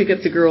I'd go pick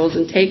up the girls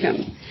and take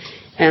them.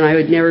 And I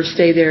would never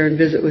stay there and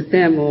visit with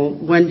them. Well,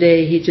 one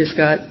day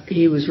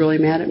he was really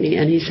mad at me.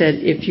 And he said,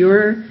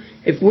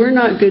 if we're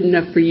not good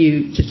enough for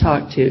you to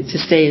talk to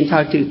stay and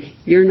talk to,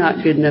 you're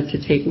not good enough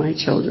to take my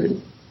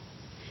children.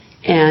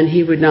 And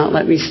he would not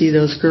let me see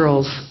those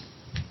girls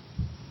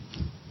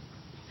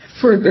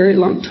for a very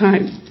long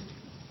time.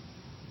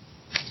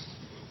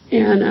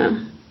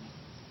 And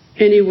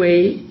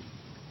anyway,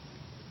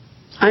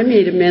 I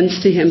made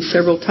amends to him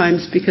several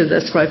times because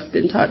that's what I've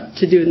been taught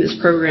to do in this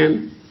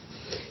program.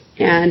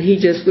 And he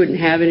just wouldn't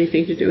have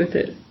anything to do with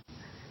it.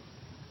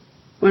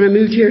 When I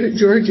moved here to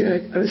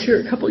Georgia, I was here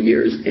a couple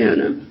years,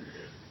 and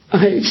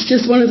it's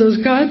just one of those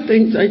God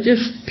things. I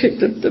just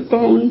picked up the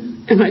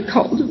phone and I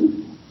called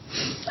him.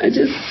 I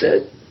just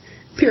said,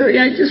 Perry,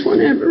 I just want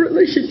to have a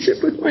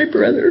relationship with my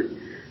brother.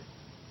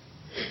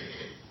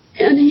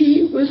 And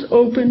he was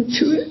open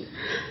to it.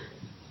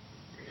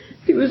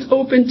 He was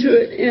open to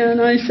it,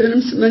 and I sent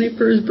him some money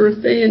for his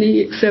birthday, and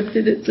he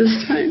accepted it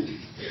this time.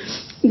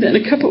 And then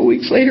a couple of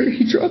weeks later,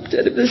 he dropped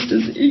dead of this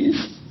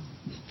disease.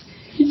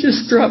 He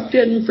just dropped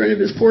dead in front of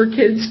his 4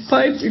 kids,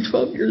 5 through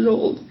 12 years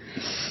old.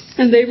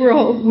 And they were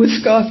all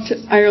whisked off to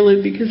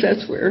Ireland because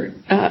that's where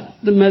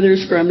the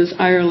mother's from, is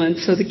Ireland.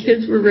 So the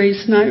kids were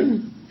raised in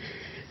Ireland.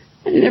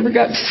 I never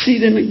got to see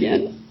them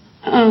again.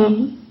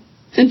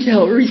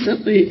 Until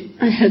recently,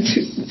 I had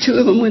two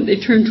of them when they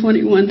turned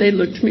 21. They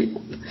looked me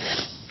up,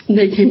 and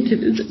they came to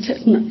visit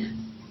Ted and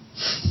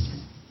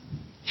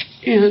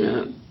I.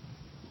 And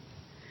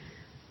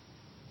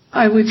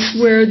I would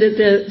swear that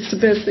that's the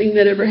best thing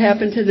that ever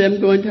happened to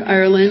them going to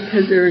Ireland,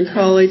 because they're in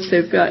college.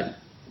 They've got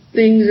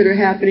things that are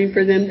happening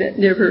for them that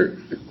never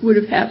would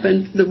have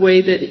happened the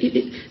way that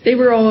they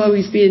were all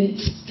always being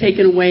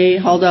taken away,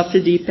 hauled off to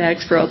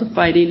DPACs for all the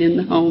fighting in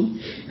the home,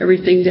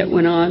 everything that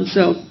went on.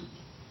 So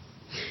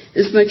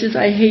as much as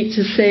I hate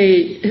to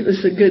say it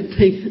was a good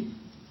thing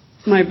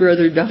my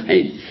brother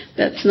died,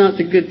 that's not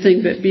the good thing,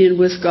 but being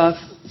whisked off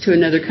to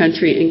another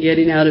country and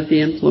getting out of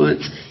the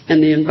influence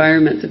and the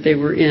environment that they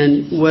were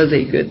in was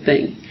a good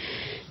thing.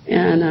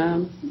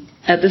 And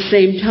at the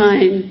same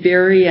time,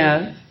 Barry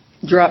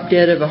dropped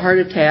dead of a heart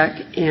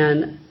attack,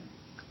 and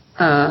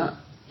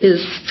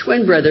his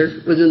twin brother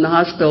was in the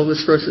hospital with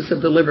cirrhosis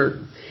of the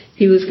liver.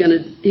 He was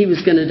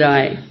gonna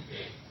die.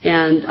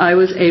 And I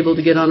was able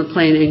to get on a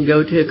plane and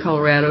go to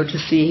Colorado to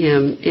see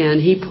him,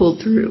 and he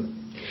pulled through.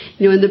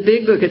 You know, in the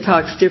big book it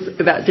talks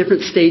about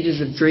different stages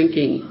of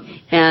drinking,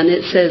 and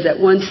it says at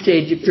one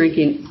stage of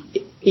drinking,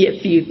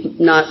 if you've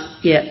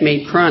not yet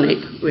made chronic,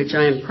 which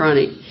I am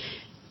chronic,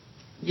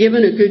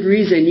 given a good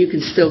reason, you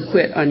can still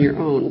quit on your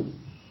own.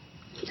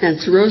 And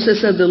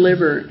cirrhosis of the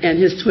liver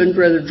and his twin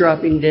brother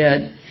dropping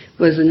dead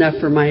was enough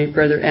for my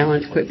brother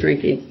Alan to quit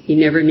drinking. He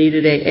never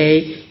needed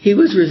AA. He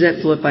was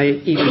resentful if I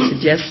even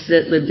suggested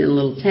it, lived in a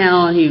little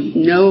town.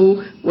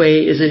 No way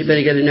is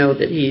anybody going to know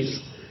that he's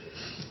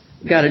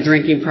got a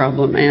drinking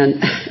problem,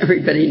 and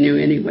everybody knew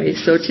anyway.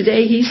 So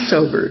today he's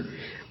sober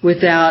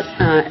without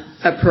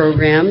a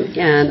program,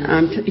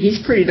 and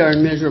he's pretty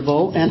darn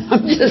miserable, and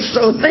I'm just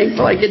so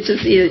thankful I get to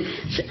see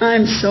it.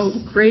 I'm so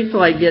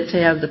grateful I get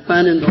to have the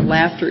fun and the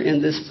laughter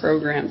in this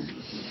program.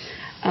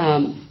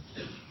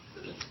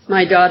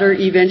 My daughter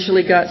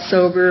eventually got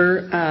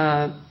sober.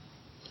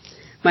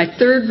 My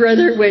third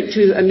brother went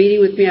to a meeting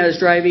with me. I was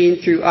driving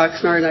through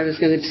Oxnard, and I was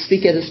going to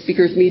speak at a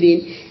speaker's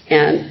meeting,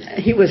 and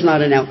he was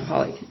not an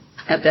alcoholic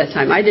at that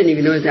time. I didn't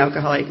even know he was an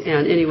alcoholic.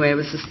 And anyway, I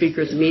was the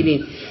speaker at the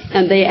meeting,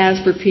 and they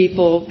asked for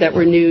people that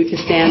were new to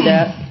stand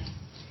up,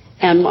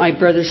 and my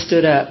brother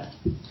stood up.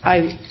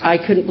 I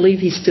couldn't believe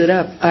he stood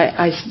up.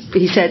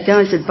 He sat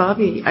down. I said,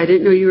 Bobby, I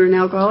didn't know you were an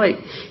alcoholic.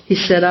 He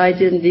said, I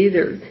didn't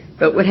either.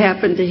 But what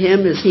happened to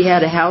him is he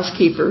had a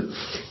housekeeper,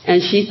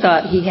 and she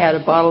thought he had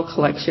a bottle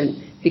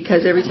collection,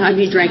 because every time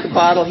he drank a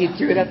bottle, he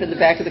threw it up in the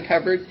back of the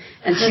cupboard,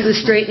 and she was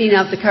straightening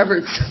out the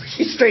cupboard, so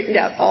she straightened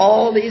out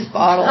all these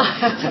bottles,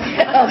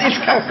 all these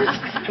cupboards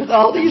with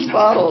all these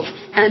bottles.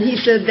 And he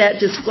said that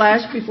just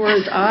flashed before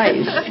his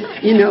eyes,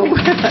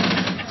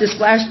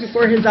 just flashed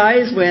before his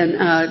eyes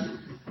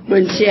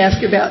when she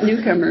asked about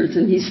newcomers,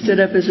 and he stood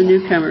up as a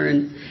newcomer,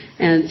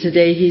 and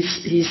today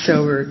he's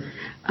sober.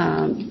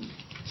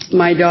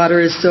 My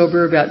daughter is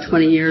sober about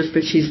 20 years,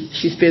 but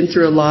she's been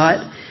through a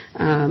lot.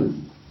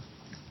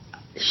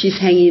 She's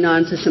hanging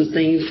on to some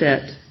things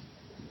that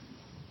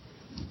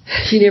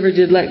she never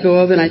did let go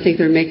of, and I think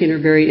they're making her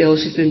very ill.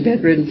 She's been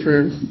bedridden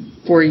for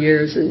 4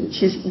 years, and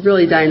she's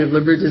really dying of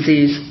liver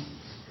disease.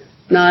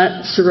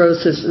 Not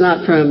cirrhosis,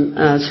 not from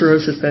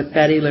cirrhosis, but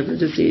fatty liver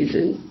disease.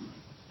 And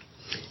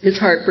it's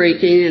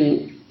heartbreaking,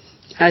 and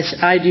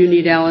I do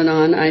need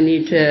Al-Anon. I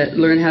need to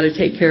learn how to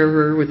take care of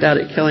her without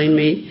it killing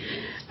me.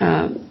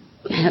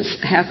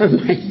 Half of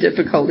my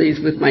difficulties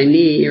with my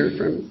knee are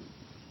from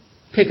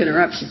picking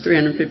her up. She's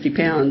 350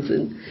 pounds.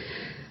 And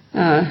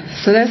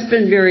so that's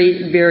been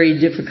very, very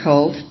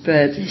difficult.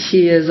 But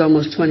she is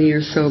almost 20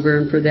 years sober,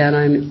 and for that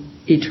I'm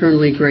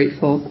eternally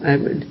grateful.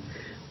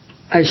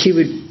 She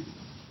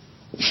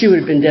would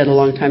have been dead a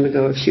long time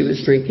ago if she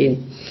was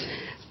drinking.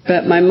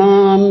 But my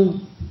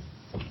mom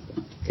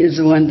is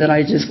the one that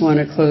I just want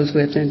to close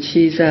with, and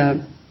she's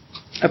a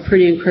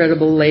pretty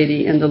incredible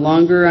lady, and the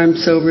longer I'm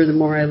sober, the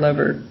more I love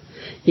her.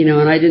 You know,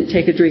 and I didn't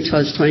take a drink till I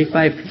was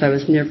 25 because I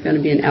was never going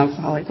to be an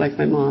alcoholic like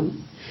my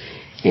mom.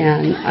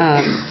 And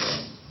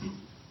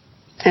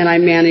I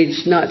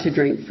managed not to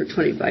drink for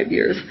 25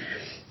 years.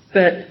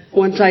 But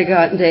once I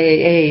got into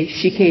AA,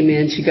 she came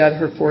in, she got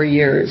her 4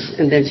 years,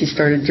 and then she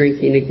started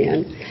drinking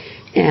again.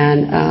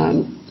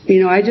 And,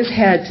 you know, I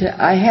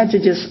had to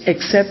just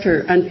accept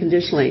her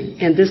unconditionally.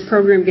 And this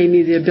program gave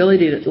me the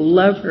ability to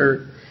love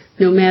her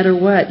no matter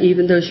what,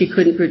 even though she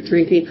couldn't quit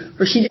drinking,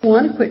 or she didn't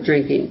want to quit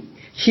drinking.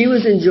 She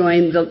was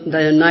enjoying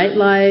the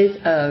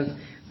nightlife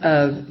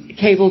of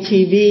cable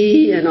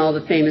TV and all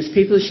the famous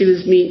people she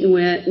was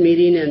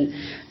meeting, and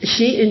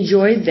she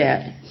enjoyed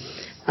that.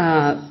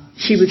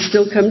 She would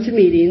still come to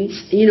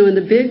meetings. You know, in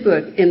the big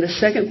book, in the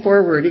second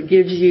foreword, it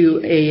gives you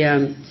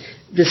a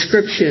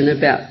description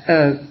about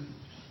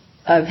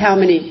of how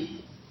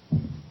many.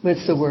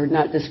 What's the word?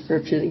 Not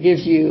description. It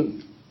gives you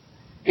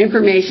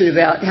information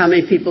about how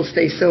many people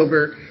stay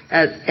sober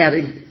at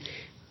a.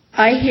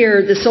 I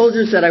hear the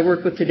soldiers that I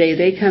work with today,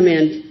 they come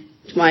in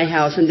to my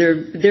house and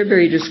they're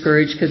very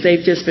discouraged because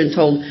they've just been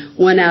told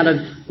 1 out of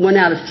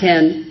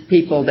 10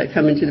 people that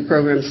come into the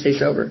program stay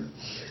sober.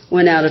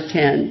 1 out of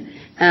 10.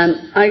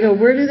 And I go,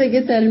 where do they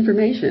get that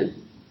information?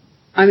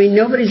 I mean,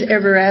 nobody's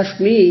ever asked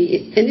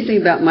me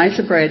anything about my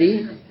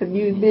sobriety. Have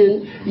you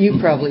been? You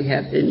probably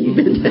have been. You've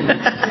been.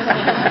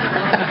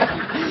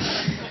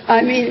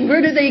 I mean,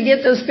 where do they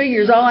get those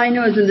figures? All I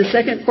know is in the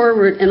second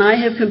foreword, and I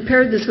have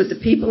compared this with the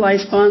people I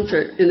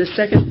sponsor. In the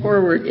second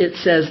foreword, it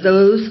says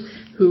those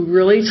who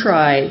really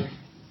try,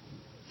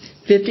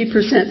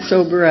 50%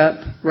 sober up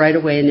right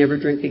away and never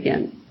drink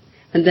again.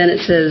 And then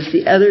it says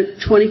the other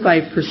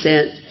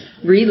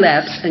 25%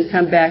 relapse and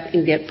come back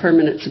and get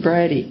permanent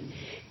sobriety.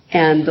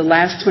 And the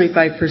last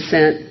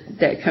 25%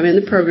 that come in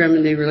the program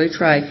and they really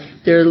try,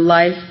 their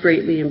life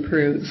greatly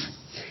improves.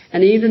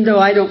 And even though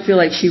I don't feel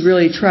like she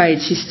really tried,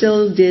 she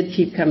still did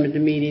keep coming to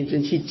meetings,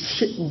 and she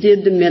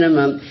did the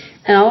minimum.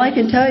 And all I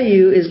can tell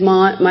you is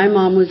my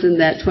mom was in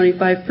that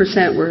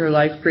 25% where her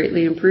life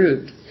greatly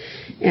improved.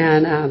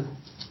 And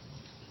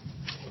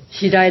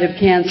she died of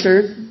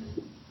cancer,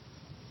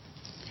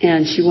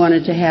 and she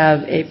wanted to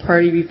have a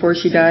party before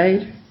she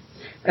died,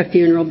 a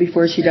funeral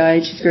before she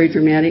died. She's very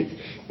dramatic.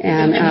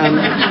 And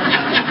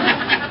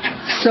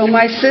so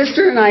my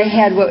sister and I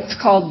had what's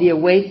called the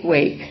Awake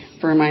Wake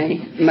for my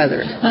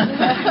mother.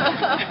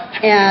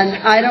 And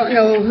I don't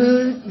know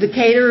who the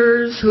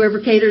caterers, whoever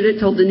catered it,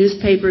 told the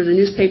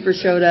newspaper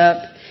showed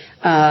up.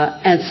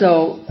 And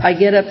so I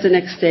get up the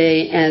next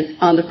day, and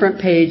on the front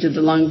page of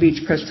the Long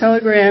Beach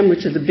Press-Telegram,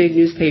 which is a big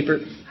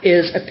newspaper,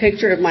 is a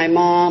picture of my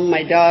mom,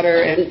 my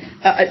daughter, and,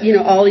 you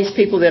know, all these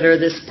people that are at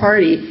this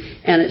party,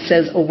 and it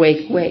says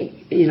Awake Wake,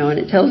 you know, and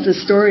it tells the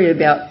story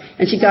about,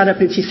 and she got up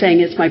and she's saying,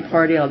 it's my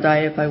party, I'll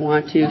die if I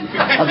want to,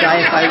 I'll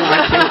die if I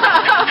want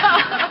to.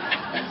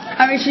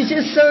 I mean, she's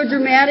just so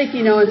dramatic,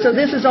 you know, and so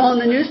this is all in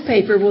the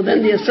newspaper. Well,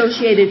 then the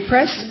Associated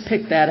Press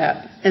picked that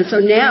up. And so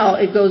now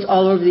it goes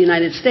all over the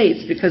United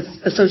States because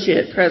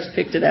Associated Press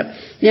picked it up.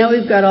 Now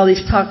we've got all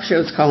these talk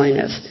shows calling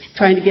us,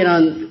 trying to get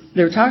on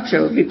their talk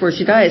show before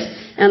she dies.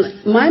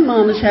 And my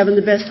mom is having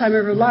the best time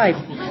of her life.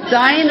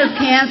 Dying of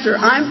cancer,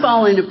 I'm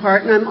falling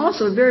apart, and I'm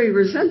also very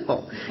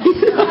resentful.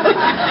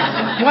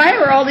 Why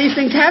are all these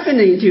things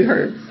happening to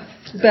her?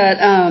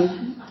 But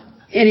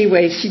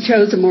anyway, she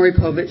chose the Maury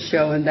Povich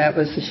show, and that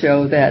was the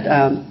show that,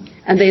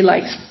 and they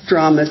liked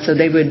drama, so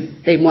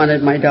they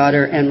wanted my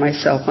daughter and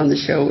myself on the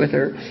show with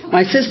her.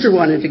 My sister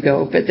wanted to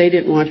go, but they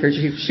didn't want her.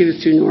 She was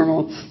too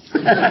normal.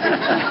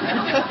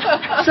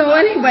 So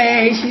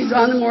anyway, she's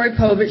on the Maury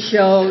Povich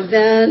show.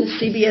 Then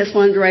CBS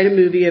wanted to write a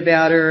movie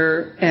about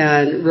her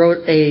and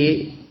wrote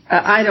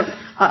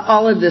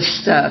all of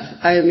this stuff.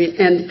 I mean,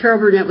 and Carol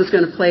Burnett was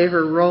going to play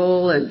her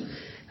role, and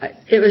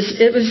it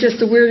was just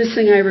the weirdest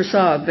thing I ever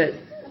saw. But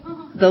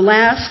the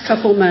last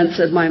couple months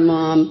of my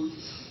mom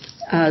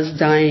was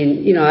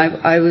dying, you know,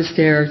 I was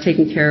there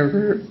taking care of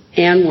her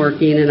and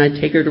working, and I'd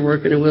take her to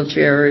work in a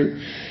wheelchair,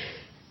 and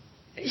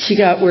she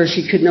got where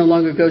she could no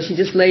longer go. She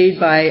just laid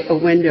by a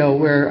window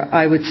where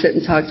I would sit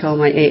and talk to all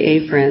my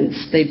AA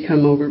friends. They'd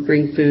come over,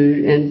 bring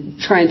food, and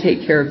try and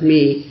take care of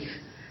me,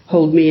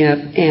 hold me up.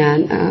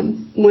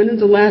 And one of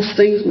the last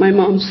things my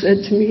mom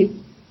said to me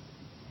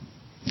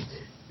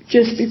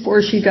just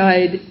before she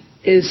died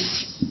is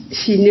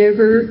she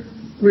never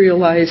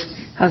realized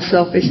how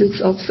selfish and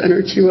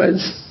self-centered she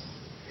was.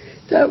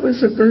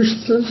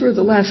 Those were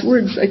the last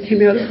words that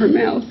came out of her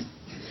mouth.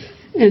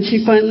 And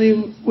she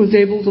finally was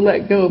able to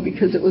let go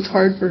because it was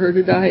hard for her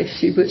to die.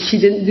 She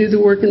didn't do the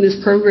work in this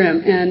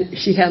program, and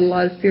she had a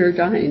lot of fear of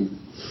dying.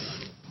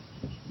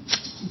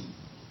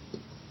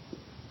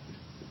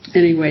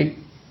 Anyway,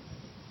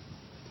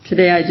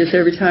 today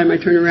every time I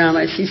turn around,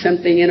 I see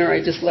something in her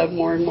I just love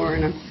more and more,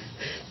 and I'm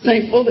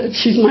thankful that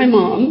she's my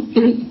mom.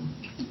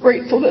 I'm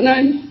grateful that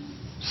I'm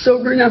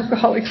sober in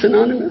Alcoholics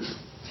Anonymous,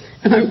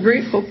 and I'm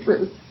grateful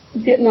for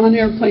getting on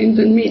airplanes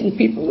and meeting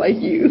people like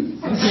you.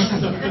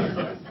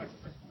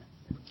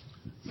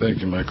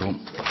 Thank you, Michael.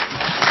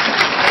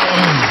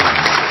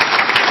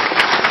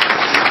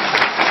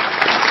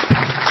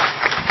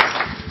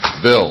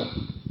 Bill.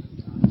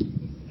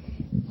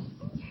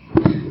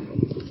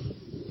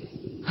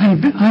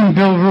 I'm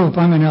Bill Roop.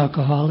 I'm an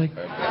alcoholic.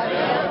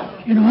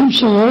 You know, I'm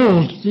so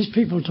old. These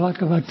people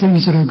talk about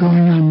things that are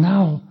going on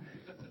now.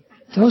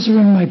 Those are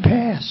in my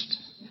past.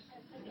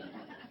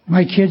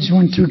 My kids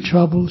went through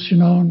troubles, you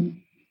know,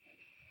 and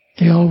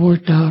they all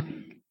worked out.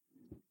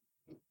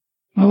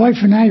 My wife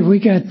and I, we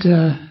got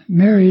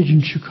married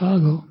in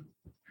Chicago.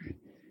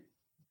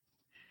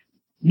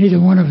 Neither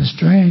one of us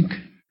drank.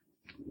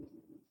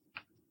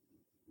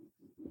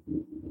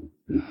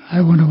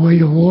 I went away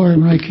to war,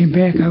 and when I came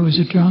back, I was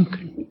a drunk.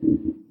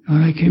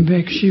 When I came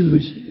back, she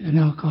was an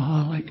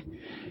alcoholic.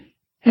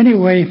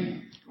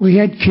 Anyway, we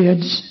had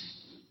kids.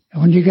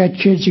 And when you got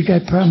kids, you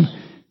got problems.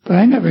 But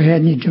I never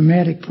had any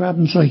dramatic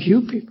problems like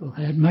you people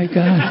had. My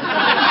God.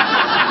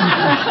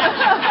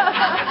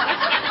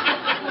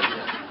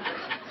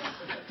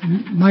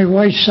 My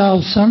wife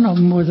solved some of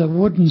them with a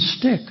wooden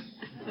stick.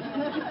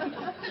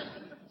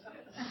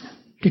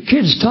 The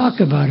kids talk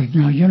about it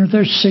now. You know,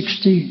 they're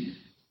 60,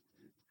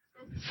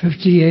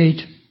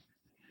 58.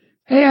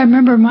 Hey, I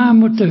remember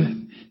Mom with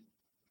the,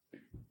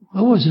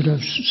 what was it, a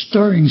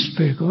stirring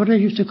stick? What they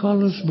used to call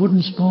those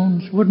wooden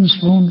spoons? Wooden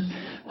spoon.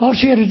 All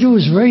she had to do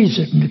was raise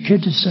it, and the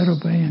kids would start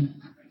obeying.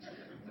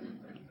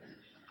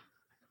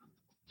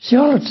 See,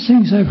 all the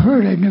things I've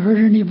heard, I've never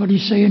heard anybody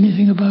say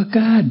anything about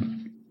God.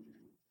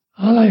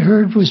 All I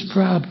heard was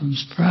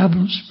problems.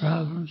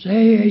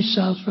 AA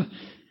solves problems.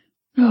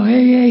 No,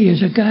 AA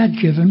is a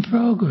God-given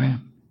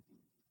program.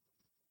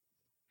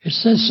 It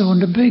says so in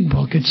the big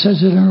book. It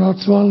says it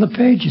through all the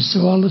pages,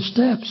 through all the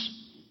steps.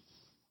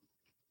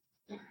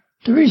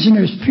 The reason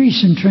there's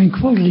peace and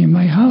tranquility in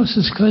my house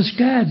is because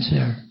God's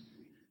there.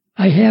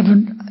 I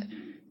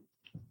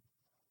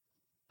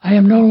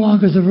am no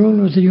longer the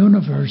ruler of the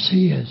universe.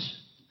 He is.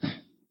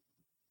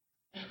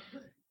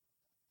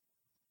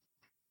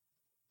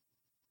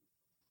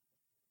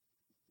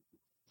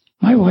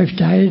 My wife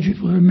died.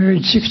 We were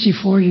married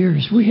 64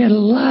 years. We had a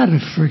lot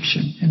of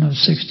friction in those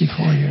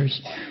 64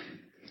 years.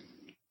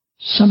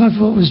 Some of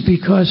it was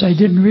because I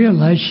didn't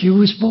realize she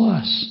was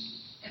boss.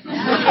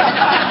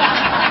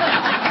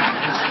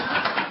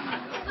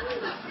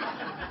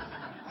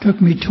 Took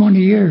me 20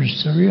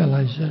 years to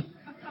realize that.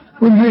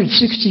 We're married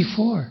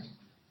 64.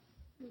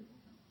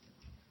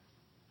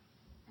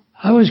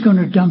 I was going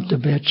to dump the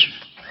bitch.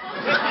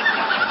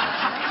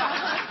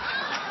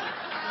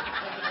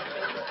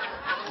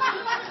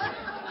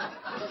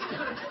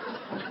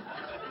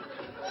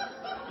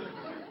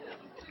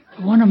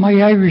 One of my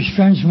Irish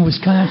friends from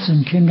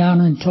Wisconsin came down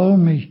and told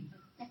me,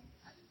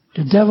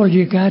 the devil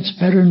you got's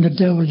better than the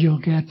devil you'll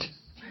get.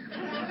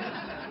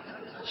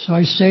 So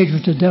I stayed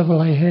with the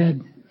devil I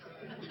had.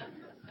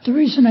 The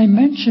reason I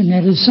mention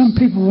that is some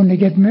people, when they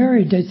get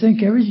married, they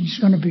think everything's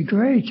going to be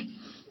great.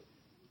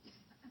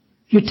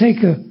 You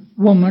take a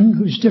woman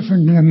who's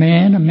different than a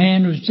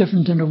man who's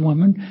different than a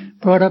woman,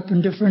 brought up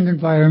in different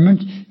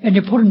environments, and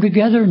you put them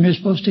together and they're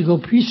supposed to go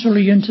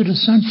peacefully into the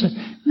sunset.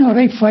 No,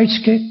 they fight,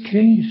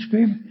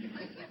 scream.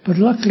 But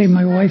luckily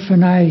my wife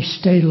and I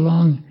stayed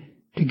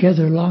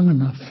together long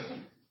enough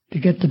to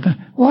get the...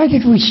 Why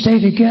did we stay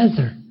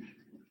together?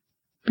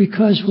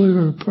 Because we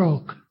were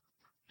broke.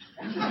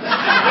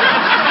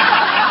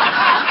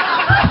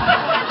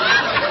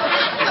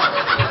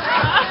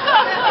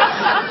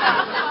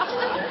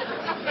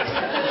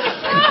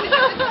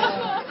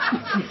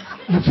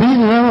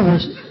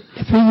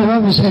 If either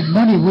of us had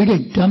money, we'd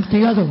have dumped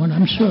the other one,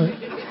 I'm sure.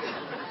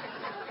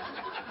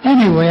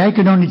 Anyway, I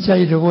can only tell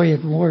you the way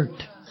it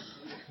worked.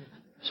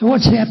 So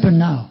what's happened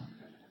now?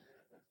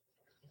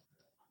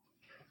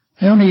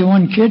 I only had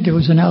one kid that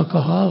was an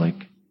alcoholic.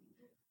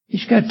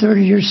 He's got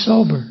 30 years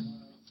sober.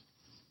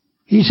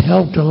 He's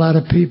helped a lot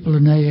of people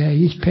in AA.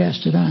 He's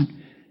passed it on.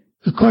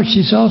 Of course,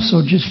 he's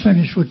also just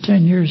finished with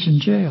 10 years in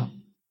jail.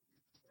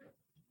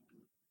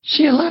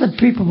 See, a lot of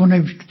people, when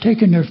they've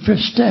taken their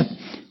first step,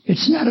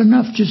 it's not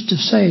enough just to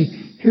say,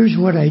 here's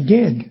what I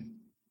did.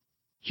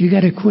 You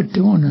got to quit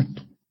doing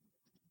it.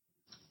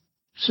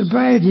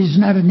 Sobriety is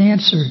not an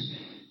answer.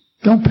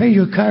 Don't pay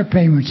your car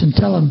payments and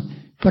tell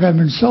them, but I've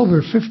been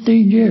sober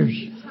 15 years.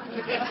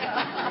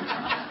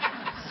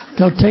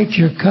 They'll take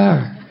your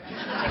car.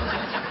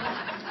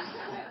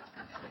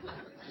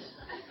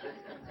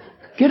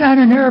 Get on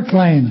an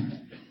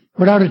airplane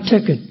without a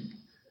ticket.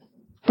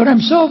 But I'm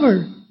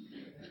sober.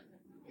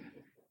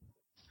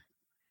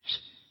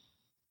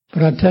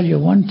 But I'll tell you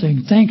one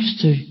thing.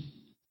 Thanks to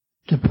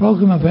the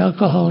program of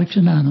Alcoholics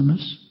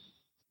Anonymous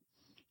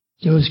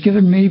that was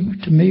given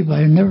to me by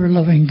a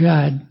never-loving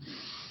God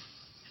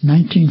in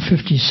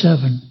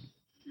 1957,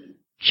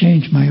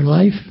 changed my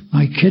life,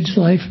 my kids'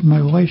 life, and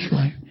my wife's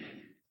life.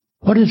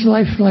 What is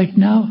life like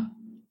now?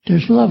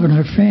 There's love in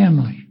our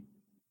family.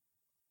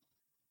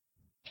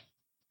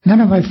 None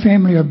of my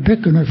family are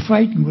bickering or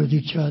fighting with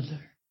each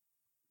other.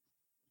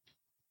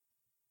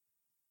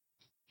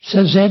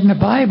 Says that in the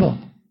Bible.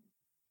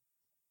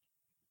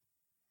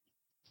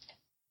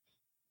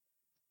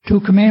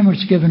 2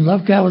 commandments given.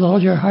 Love God with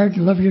all your heart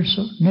and love your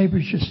neighbor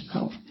as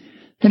yourself.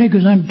 Then he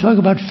goes on to talk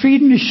about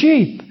feeding the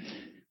sheep.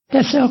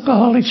 That's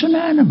Alcoholics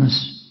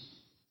Anonymous.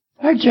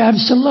 Our job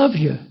is to love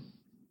you,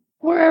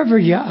 wherever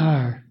you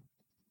are.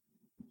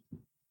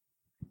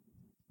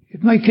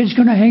 If my kid's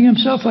going to hang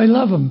himself, I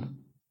love him.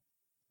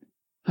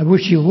 I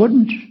wish you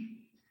wouldn't.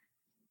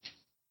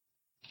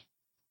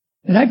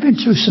 And I've been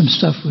through some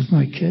stuff with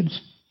my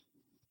kids,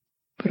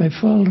 but I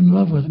fall in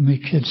love with my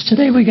kids.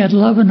 Today we got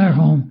love in our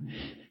home.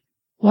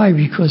 Why?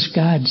 Because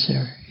God's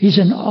there. He's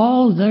in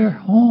all their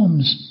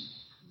homes.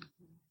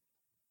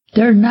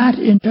 They're not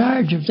in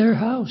charge of their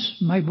house.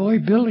 My boy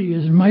Billy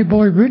isn't. My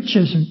boy Rich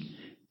isn't.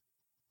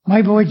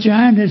 My boy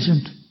John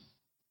isn't.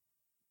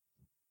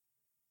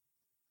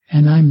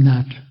 And I'm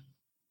not.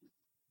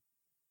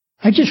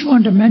 I just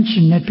wanted to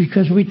mention that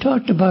because we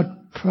talked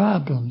about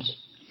problems.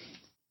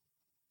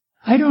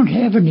 I don't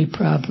have any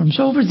problems.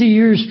 Over the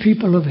years,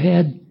 people have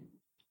had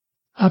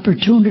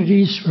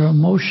opportunities for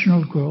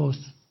emotional growth.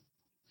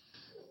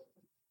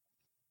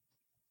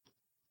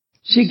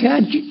 See,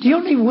 God, the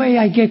only way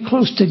I get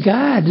close to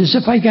God is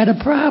if I got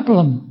a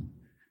problem.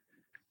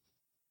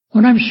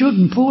 When I'm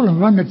shooting pool and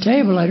run the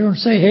table, I don't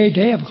say, hey,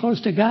 Dave, I'm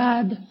close to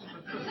God.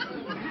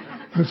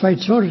 Or if I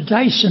throw the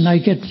dice and I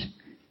get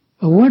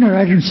a winner,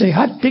 I don't say,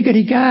 hot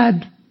diggity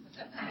God.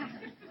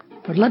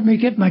 But let me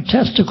get my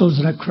testicles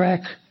in a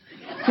crack.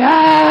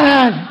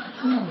 God!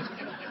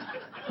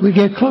 We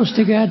get close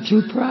to God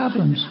through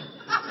problems.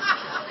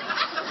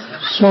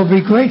 So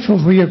be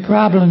grateful for your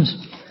problems,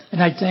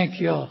 and I thank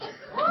you all.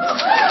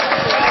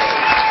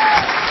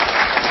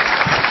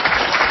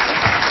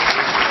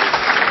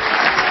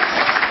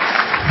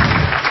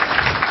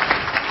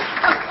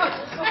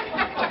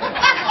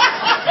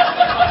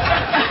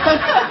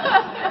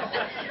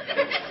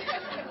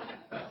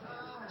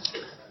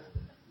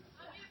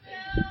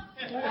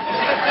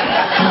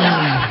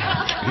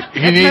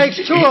 It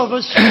makes 2 of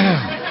us.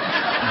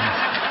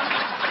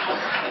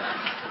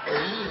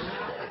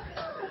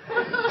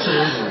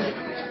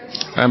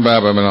 I'm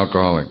Bob. I'm an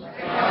alcoholic.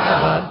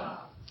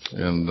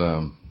 And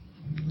I'm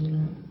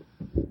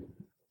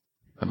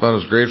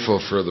about as grateful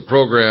for the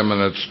program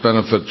and its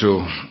benefit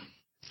to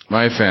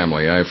my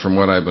family. From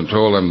what I've been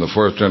told, I'm the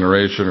 4th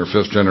generation or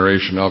 5th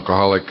generation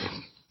alcoholic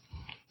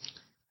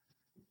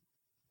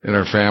in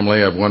our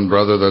family. I have 1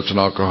 brother that's an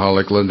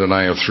alcoholic. Linda and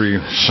I have 3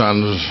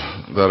 sons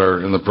that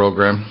are in the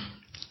program.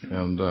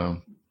 And the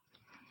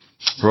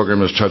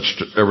program has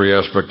touched every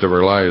aspect of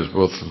our lives,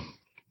 both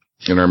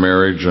in our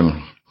marriage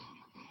and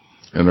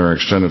in our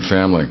extended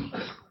family.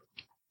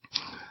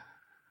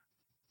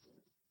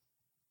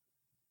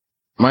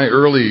 My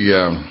early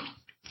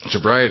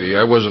sobriety,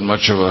 I wasn't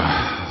much of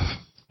a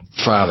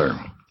father.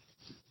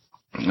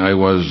 I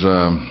was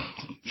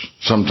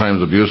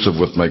sometimes abusive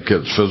with my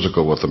kids,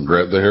 physical with them.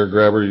 The hair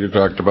grabber you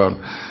talked about,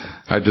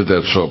 I did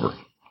that sober.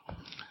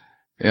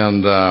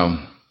 And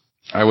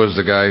I was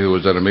the guy who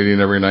was at a meeting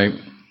every night,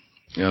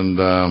 and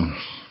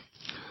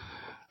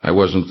I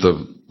wasn't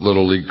the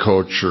little league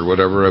coach or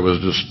whatever. I was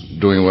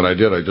just doing what I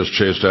did. I just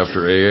chased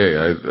after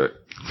AA.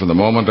 From the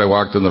moment I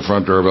walked in the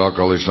front door of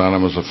Alcoholics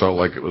Anonymous, I felt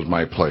like it was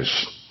my place.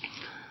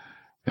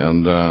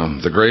 And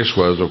the grace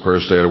was, of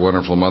course, they had a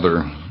wonderful mother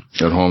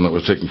at home that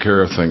was taking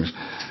care of things.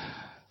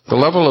 The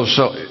level of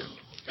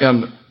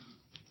and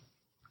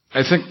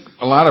I think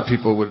a lot of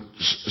people would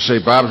say,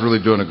 Bob's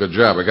really doing a good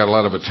job. I got a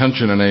lot of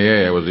attention in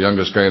AA. I was the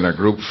youngest guy in our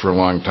group for a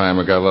long time.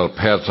 I got a lot of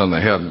pats on the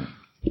head.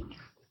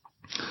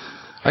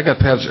 I got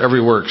pats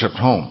everywhere except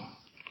home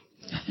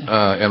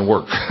and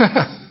work.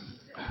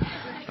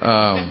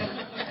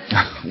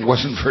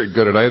 Wasn't very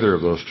good at either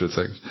of those 2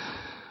 things.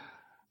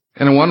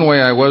 And in one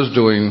way, I was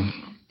doing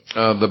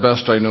the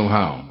best I knew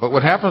how. But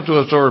what happens to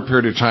us over a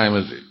period of time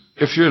is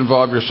if you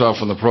involve yourself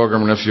in the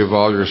program and if you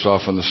involve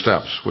yourself in the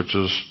steps, which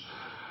is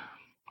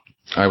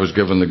I was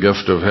given the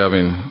gift of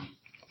having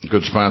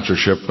good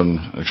sponsorship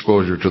and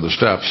exposure to the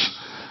steps,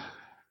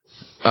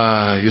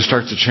 you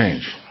start to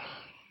change.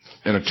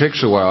 And it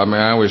takes a while. I mean,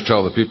 I always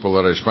tell the people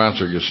that I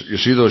sponsor, you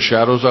see those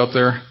shadows out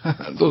there?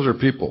 Those are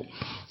people.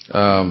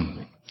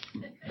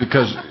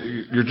 Because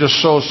you're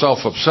just so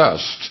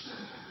self-obsessed.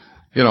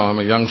 You know, I'm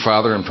a young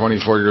father. I'm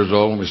 24 years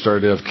old. When we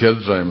started to have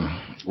kids, I'm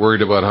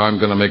worried about how I'm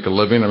going to make a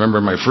living. I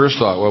remember my first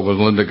thought, well, when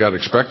Linda got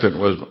expectant,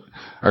 was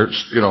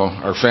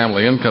our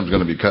family income's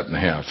going to be cut in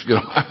half. You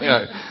know,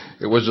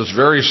 it was this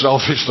very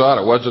selfish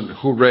thought. It wasn't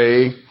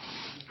hooray.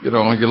 You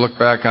know, you look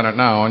back on it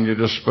now, and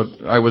but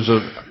I was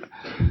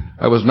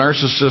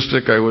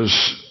narcissistic. I was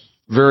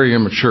very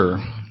immature,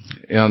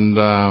 and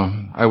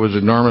I was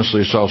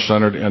enormously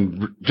self-centered,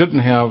 and didn't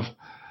have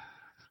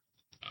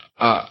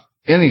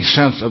any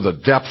sense of the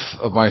depth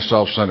of my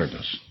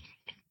self-centeredness.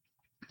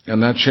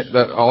 And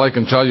that all I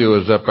can tell you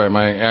is that by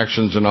my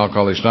actions in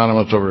Alcoholics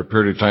Anonymous over a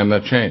period of time,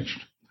 that changed.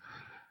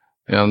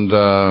 And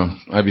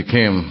I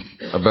became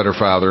a better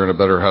father and a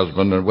better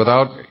husband, and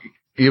without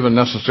even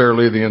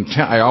necessarily the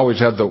intent. I always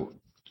had the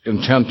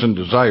intent and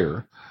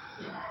desire.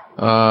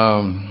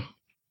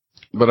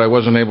 but I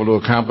wasn't able to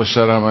accomplish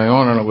that on my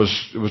own, and it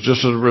was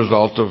just as a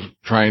result of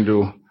trying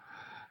to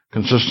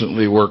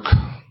consistently work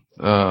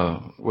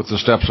with the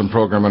steps and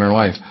program in her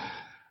life.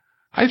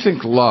 I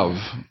think love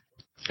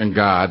and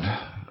God,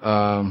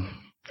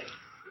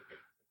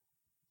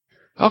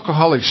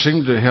 alcoholics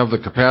seem to have the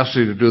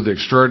capacity to do the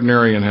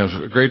extraordinary and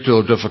have a great deal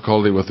of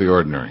difficulty with the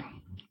ordinary.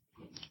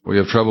 We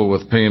have trouble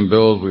with paying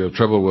bills. We have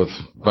trouble with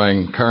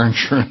buying car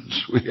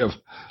insurance. We have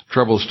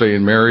trouble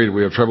staying married.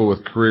 We have trouble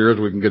with careers.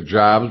 We can get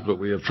jobs, but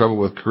we have trouble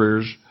with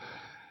careers.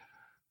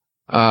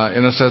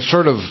 And it's that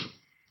sort of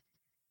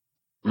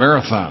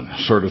marathon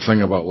sort of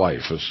thing about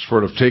life. It's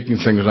sort of taking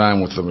things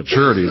on with the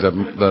maturity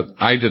that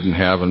I didn't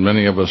have and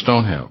many of us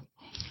don't have.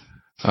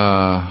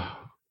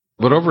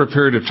 But over a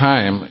period of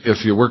time,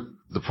 if you work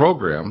the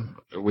program,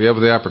 we have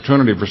the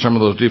opportunity for some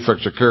of those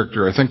defects of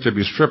character, I think, to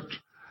be stripped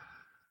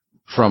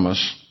from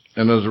us.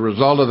 And as a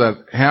result of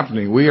that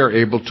happening, we are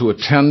able to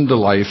attend to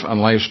life on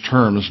life's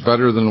terms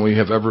better than we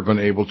have ever been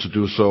able to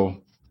do so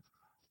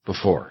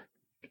before.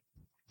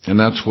 And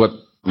that's what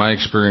my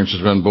experience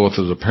has been, both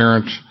as a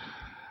parent.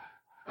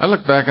 I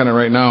look back on it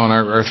right now, and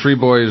our three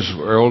boys,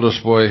 our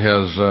oldest boy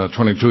has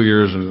 22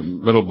 years, and the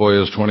middle boy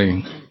has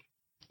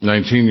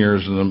 19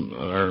 years, and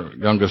our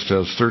youngest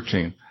has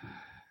 13.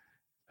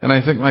 And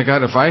I think, my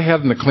God, if I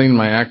hadn't cleaned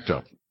my act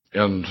up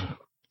and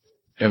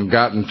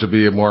gotten to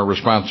be a more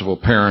responsible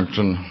parent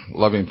and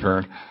loving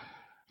parent,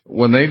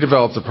 when they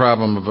developed the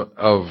problem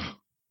of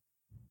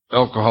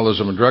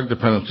alcoholism and drug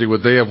dependency,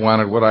 would they have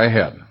wanted what I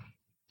had?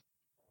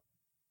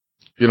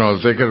 You know,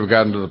 if they could have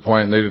gotten to the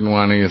point and they didn't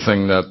want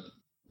anything that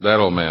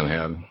old man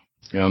had.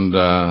 And,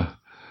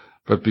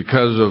 but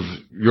because of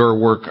your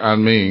work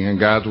on me and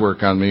God's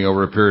work on me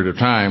over a period of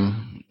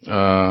time,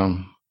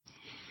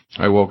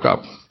 I woke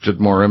up,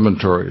 did more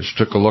inventories,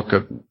 took a look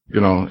at,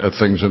 at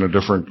things in a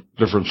different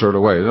sort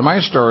of way. And my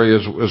story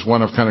is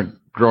one of kind of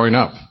growing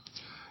up.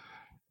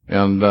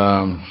 And,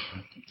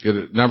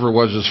 it never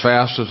was as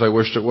fast as I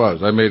wished it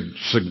was. I made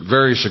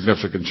very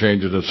significant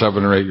changes at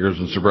 7 or 8 years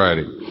in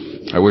sobriety.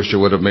 I wish I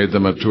would have made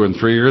them at 2 and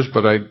 3 years,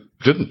 but I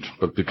didn't.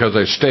 But because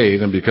I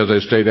stayed, and because I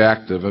stayed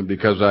active, and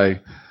because I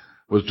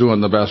was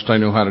doing the best I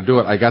knew how to do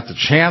it, I got the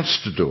chance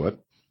to do it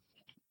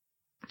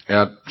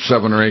at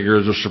 7 or 8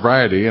 years of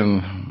sobriety,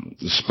 and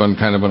it's been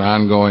kind of an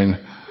ongoing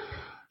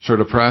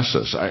sort of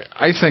process.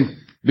 I think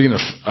being a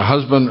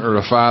husband or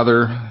a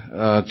father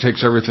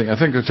takes everything. I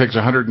think it takes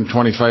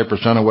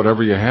 125% of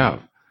whatever you have.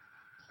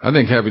 I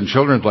think having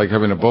children is like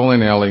having a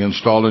bowling alley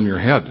installed in your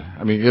head.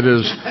 I mean,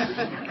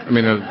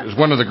 it's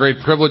one of the great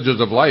privileges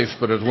of life,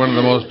 but it's one of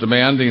the most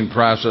demanding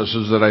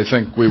processes that I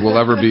think we will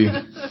ever be.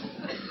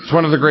 It's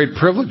one of the great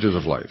privileges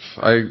of life.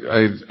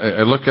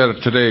 I look at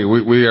it today.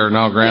 We are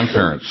now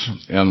grandparents,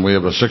 and we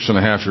have a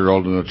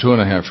 6.5-year-old and a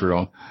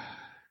 2.5-year-old.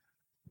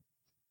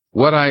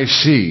 What I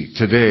see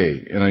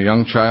today in a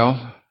young child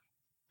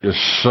is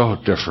so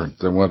different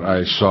than what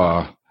I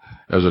saw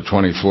as a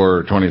 24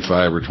 or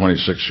 25 or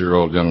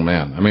 26-year-old young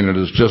man. I mean,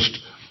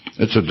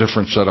 it's a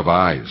different set of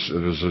eyes.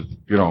 It is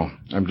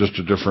I'm just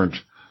a different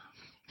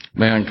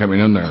man coming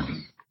in there.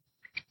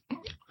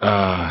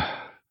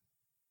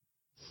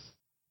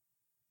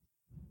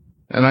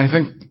 And I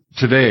think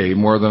today,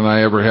 more than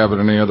I ever have at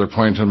any other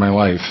point in my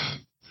life,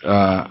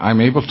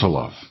 I'm able to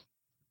love.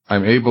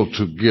 I'm able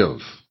to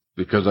give,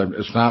 because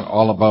it's not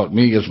all about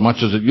me as much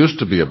as it used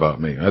to be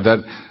about me.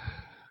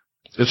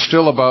 It's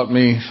still about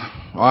me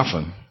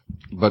often,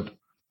 but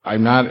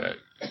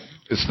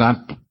it's not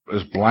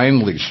as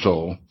blindly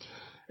so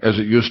as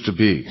it used to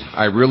be.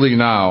 I really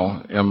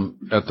now am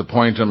at the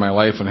point in my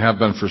life, and have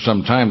been for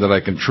some time, that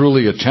I can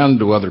truly attend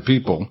to other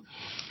people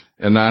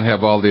and not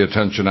have all the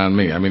attention on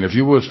me. I mean, if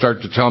you would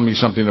start to tell me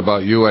something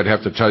about you, I'd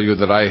have to tell you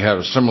that I had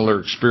a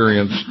similar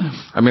experience.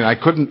 I mean, I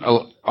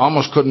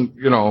almost couldn't,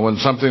 when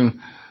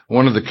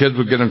one of the kids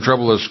would get in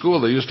trouble at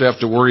school, they used to have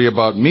to worry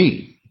about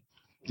me.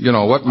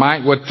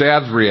 What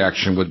dad's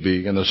reaction would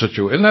be in the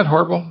situation. Isn't that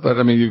horrible? That,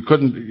 I mean, you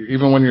couldn't,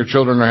 even when your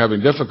children are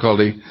having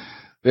difficulty,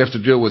 they have to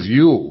deal with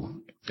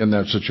you in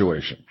that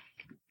situation.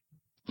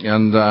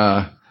 And,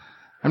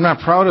 I'm not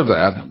proud of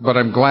that, but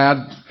I'm glad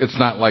it's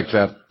not like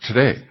that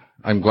today.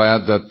 I'm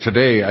glad that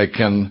today I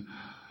can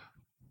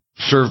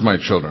serve my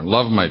children,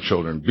 love my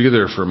children, be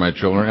there for my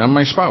children and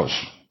my spouse.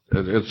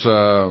 But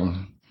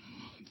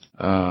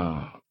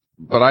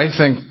I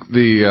think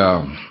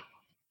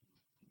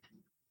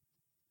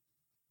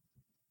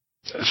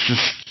it's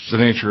just the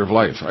nature of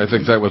life. I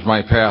think that was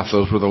my path.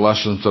 Those were the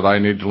lessons that I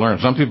need to learn.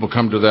 Some people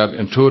come to that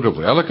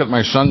intuitively. I look at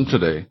my son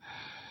today.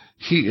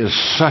 He is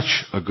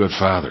such a good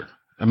father.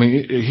 I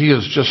mean, he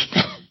is just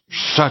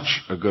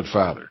such a good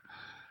father.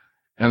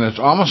 And it's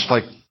almost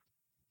like,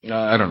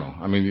 I don't know.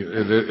 I mean,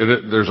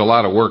 there's a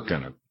lot of work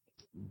in it.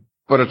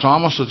 But it's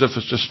almost as if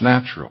it's just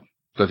natural.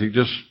 That he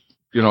just,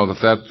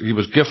 that he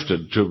was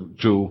gifted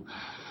to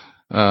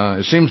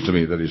it seems to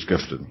me that he's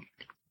gifted.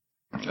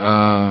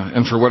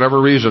 And for whatever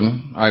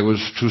reason, I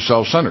was too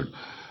self-centered.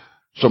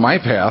 So my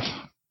path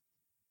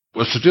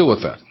was to deal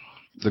with that.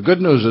 The good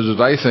news is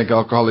I think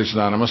Alcoholics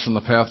Anonymous and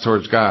the path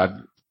towards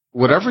God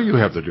whatever you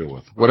have to deal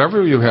with,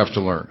 whatever you have to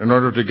learn in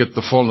order to get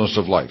the fullness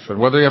of life, and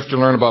whether you have to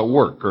learn about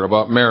work or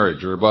about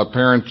marriage or about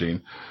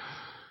parenting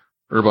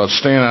or about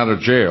staying out of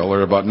jail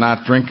or about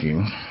not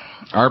drinking,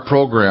 our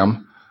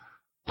program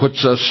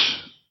puts us,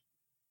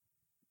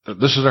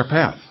 this is our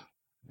path.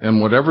 And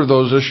whatever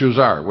those issues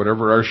are,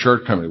 whatever our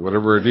shortcoming,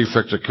 whatever our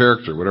defects of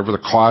character, whatever the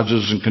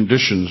causes and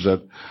conditions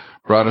that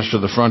brought us to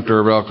the front door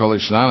of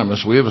Alcoholics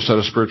Anonymous, we have a set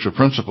of spiritual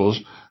principles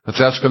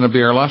that's going to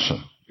be our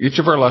lesson. Each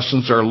of our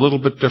lessons are a little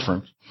bit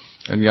different,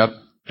 and yet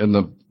in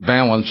the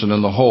balance and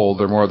in the whole,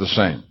 they're more the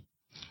same.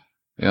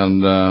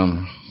 And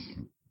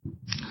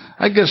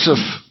I guess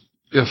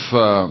if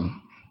a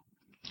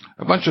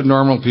bunch of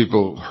normal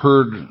people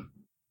heard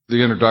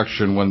the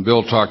introduction when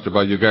Bill talked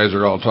about you guys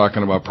are all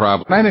talking about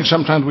problems, I think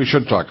sometimes we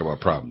should talk about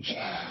problems,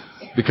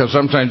 because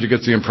sometimes you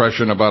get the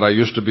impression about I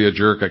used to be a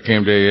jerk, I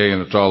came to AA,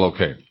 and it's all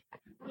okay.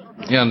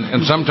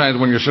 And sometimes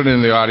when you're sitting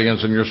in the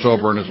audience and you're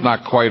sober and it's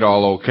not quite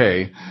all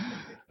okay,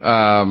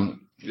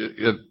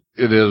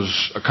 it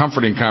is a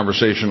comforting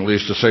conversation, at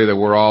least, to say that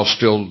we're all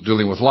still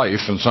dealing with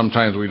life, and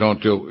sometimes we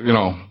don't deal,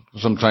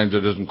 sometimes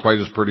it isn't quite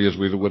as pretty as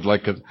we would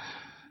like it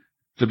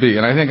to be.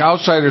 And I think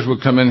outsiders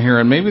would come in here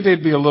and maybe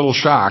they'd be a little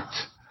shocked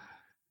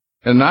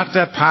and not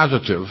that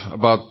positive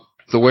about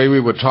the way we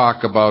would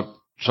talk about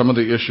some of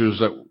the issues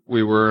that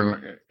we were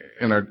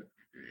in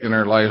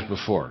our lives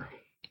before.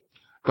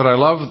 But I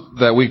love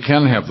that we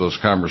can have those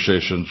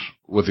conversations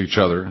with each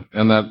other,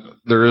 and that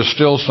there is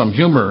still some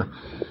humor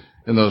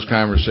in those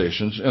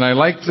conversations. And I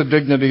like the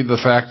dignity,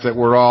 the fact that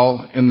we're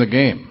all in the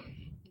game.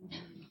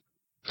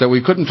 That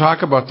we couldn't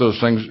talk about those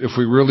things if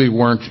we really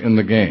weren't in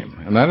the game.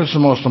 And that is the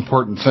most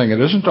important thing.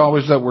 It isn't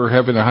always that we're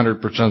having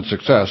 100%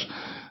 success.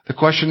 The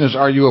question is,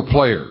 are you a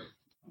player?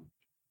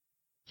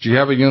 Do you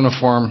have a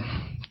uniform?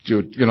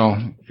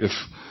 If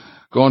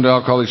going to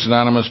Alcoholics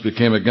Anonymous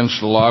became against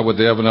the law, would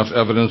they have enough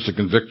evidence to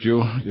convict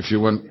you if you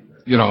went,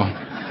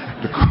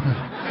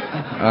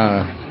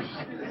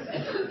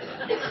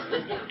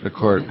 the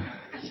court?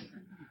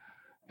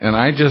 And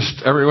I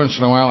just, every once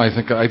in a while, I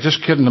think, I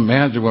just couldn't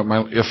imagine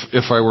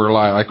if I were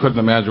alive, I couldn't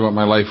imagine what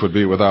my life would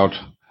be without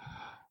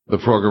the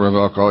program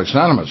of Alcoholics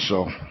Anonymous.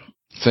 So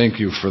thank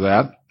you for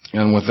that.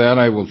 And with that,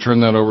 I will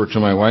turn that over to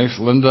my wife,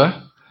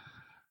 Linda,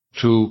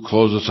 to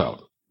close us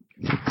out.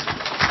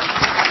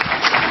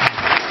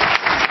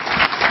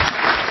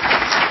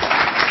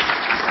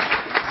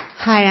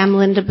 Hi, I'm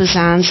Linda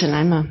Bazans, and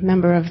I'm a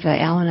member of the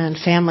Al-Anon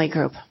family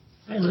group.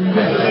 Hi,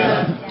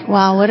 Linda.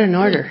 Wow, what an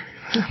order.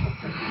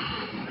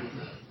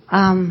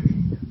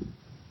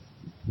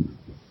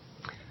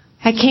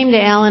 I came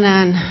to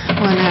Al-Anon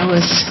when I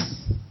was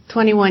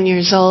 21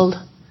 years old,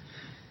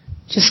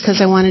 just because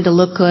I wanted to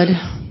look good.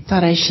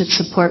 Thought I should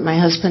support my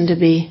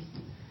husband-to-be.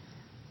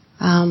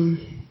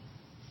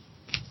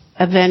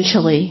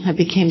 Eventually, I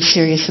became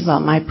serious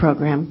about my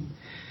program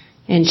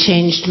and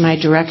changed my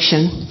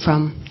direction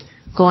from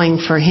going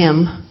for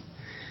him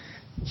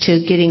to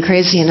getting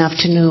crazy enough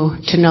to know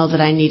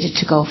that I needed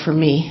to go for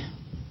me.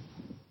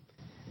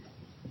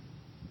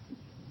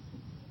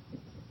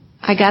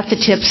 I got the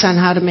tips on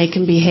how to make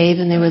him behave,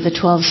 and they were the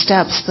 12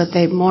 steps, but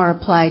they more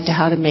applied to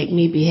how to make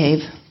me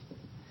behave.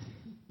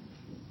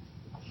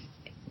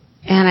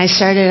 And I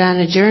started on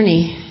a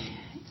journey.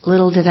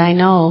 Little did I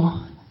know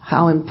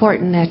how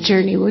important that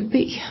journey would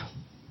be.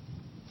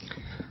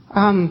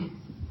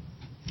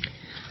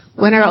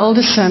 When our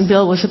oldest son,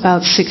 Bill, was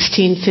about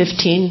 16,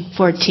 15,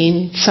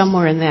 14,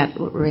 somewhere in that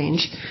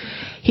range,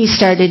 he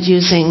started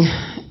using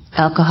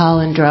alcohol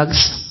and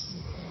drugs.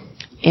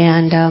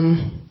 And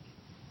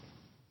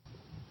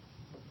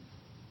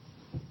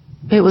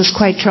it was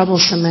quite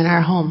troublesome in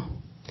our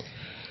home.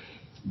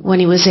 When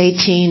he was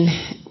 18,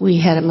 we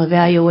had him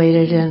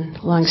evaluated, and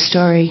long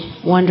story,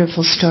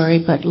 wonderful story,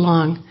 but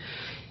long.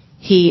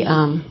 He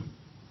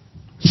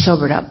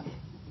sobered up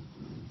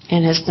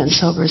and has been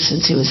sober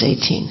since he was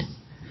 18.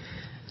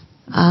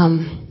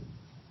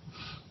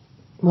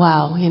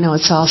 Wow,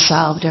 it's all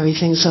solved,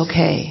 everything's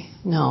okay.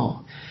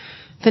 No.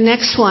 The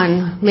next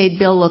one made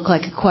Bill look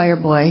like a choir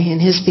boy in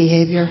his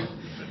behavior.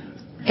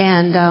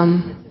 And,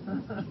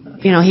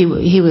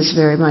 he was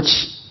very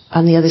much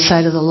on the other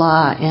side of the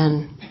law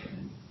and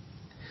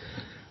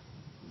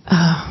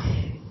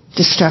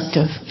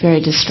destructive,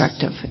 very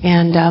destructive.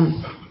 And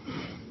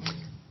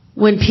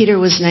when Peter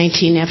was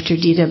 19, after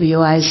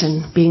DWIs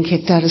and being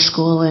kicked out of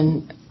school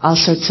and all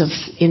sorts of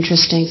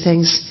interesting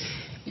things,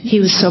 he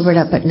was sobered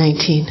up at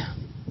 19.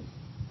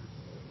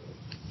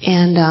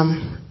 And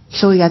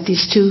so we got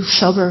these two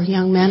sober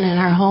young men in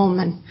our home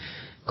and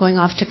going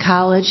off to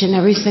college, and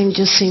everything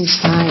just seems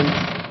fine.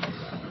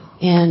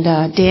 And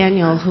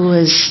Daniel, who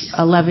is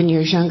 11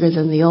 years younger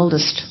than the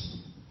oldest,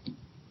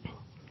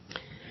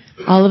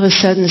 all of a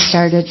sudden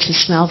started to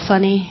smell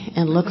funny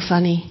and look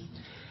funny.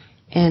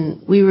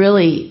 And we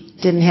really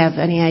didn't have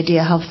any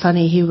idea how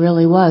funny he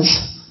really was.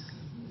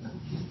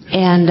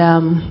 And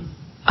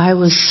I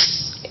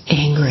was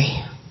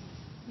angry.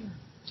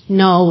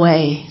 No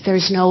way.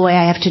 There's no way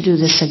I have to do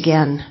this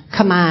again.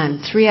 Come on.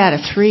 3 out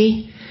of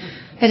 3.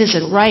 That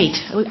isn't right.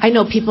 I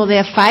know people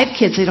that have 5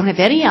 kids, they don't have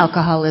any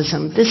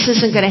alcoholism. This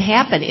isn't going to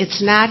happen.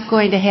 It's not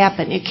going to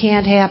happen. It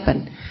can't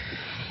happen.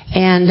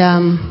 And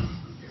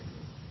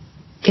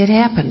it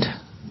happened.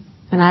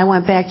 And I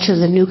went back to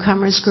the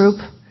newcomers group.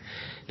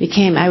 I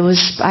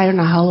don't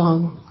know how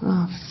long,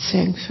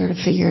 sort of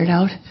figure it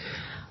out.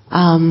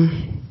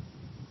 I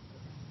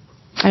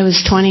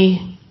was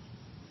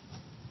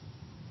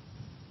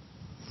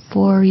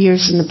 24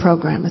 years in the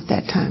program at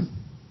that time.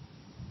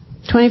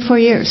 24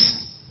 years.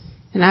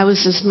 And I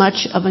was as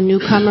much of a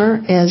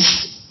newcomer as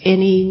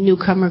any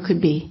newcomer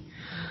could be.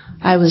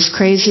 I was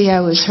crazy,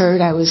 I was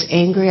hurt, I was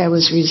angry, I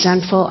was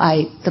resentful.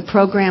 The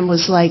program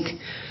was like,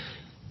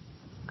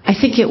 I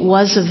think it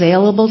was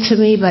available to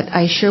me, but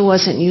I sure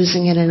wasn't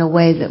using it in a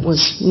way that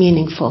was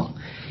meaningful.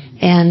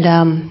 And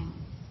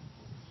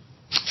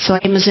so I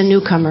came as a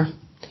newcomer.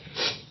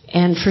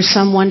 And for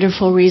some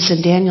wonderful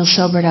reason, Daniel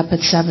sobered up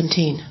at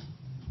 17.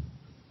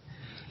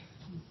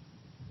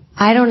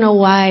 I don't know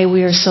why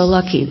we are so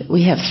lucky that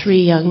we have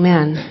 3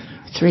 men,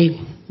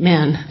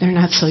 they're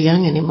not so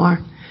young anymore,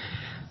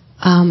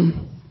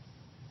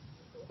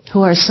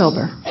 who are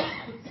sober.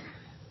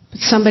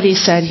 But somebody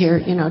said here,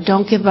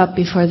 don't give up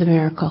before the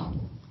miracle.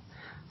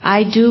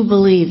 I do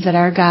believe that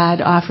our God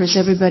offers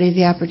everybody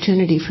the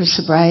opportunity for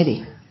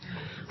sobriety.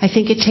 I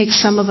think it takes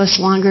some of us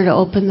longer to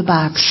open the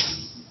box.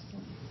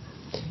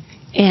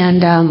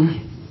 And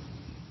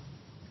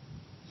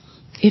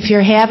if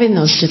you're having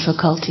those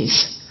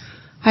difficulties,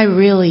 I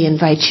really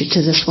invite you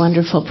to this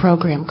wonderful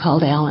program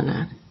called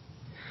Al-Anon.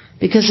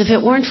 Because if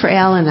it weren't for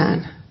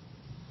Al-Anon,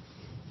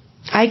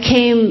 I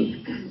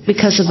came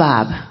because of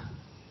Bob.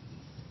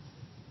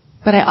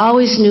 But I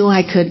always knew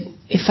I could,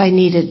 if I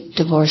needed,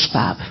 divorce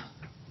Bob.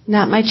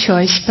 Not my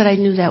choice, but I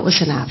knew that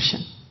was an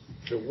option.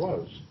 It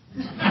was.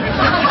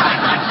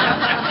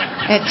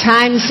 At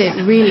times it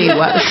really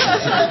was.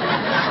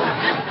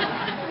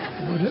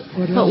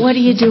 But what do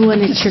you do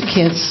when it's your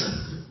kids?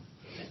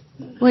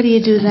 What do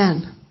you do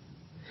then?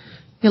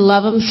 You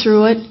love them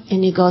through it,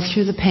 and you go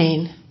through the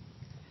pain.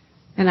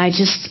 And I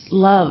just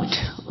loved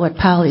what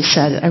Polly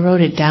said. I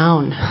wrote it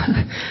down.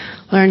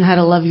 Learn how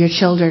to love your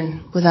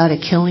children without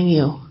it killing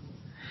you.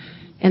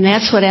 And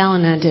that's what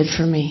Al-Anon did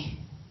for me.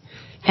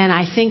 And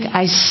I think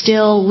I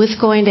still, with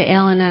going to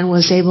Al-Anon,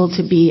 was able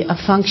to be a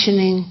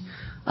functioning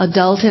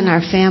adult in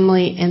our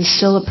family and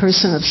still a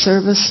person of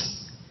service,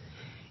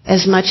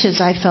 as much as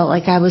I felt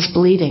like I was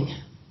bleeding.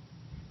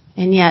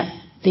 And yet,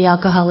 the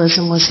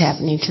alcoholism was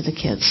happening to the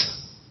kids.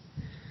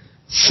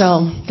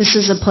 So, this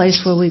is a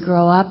place where we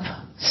grow up.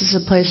 This is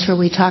a place where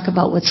we talk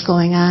about what's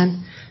going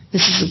on.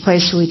 This is a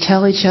place where we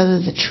tell each other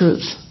the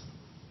truth.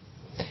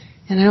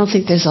 And I don't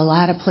think there's a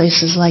lot of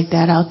places like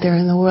that out there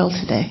in the world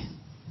today.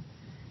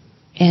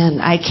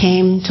 And I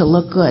came to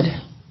look good.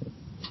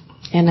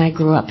 And I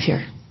grew up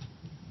here.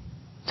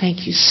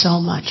 Thank you so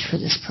much for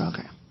this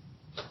program.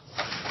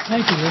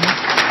 Thank you,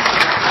 Rita.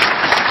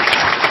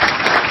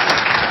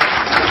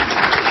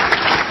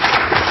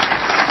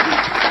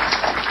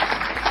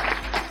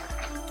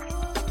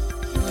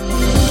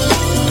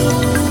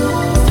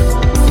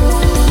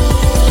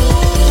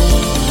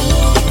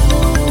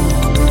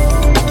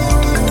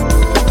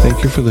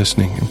 Thank you for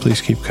listening, and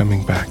please keep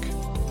coming back.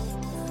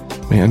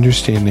 May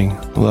understanding,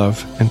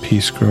 love, and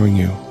peace grow in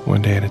you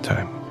one day at a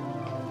time.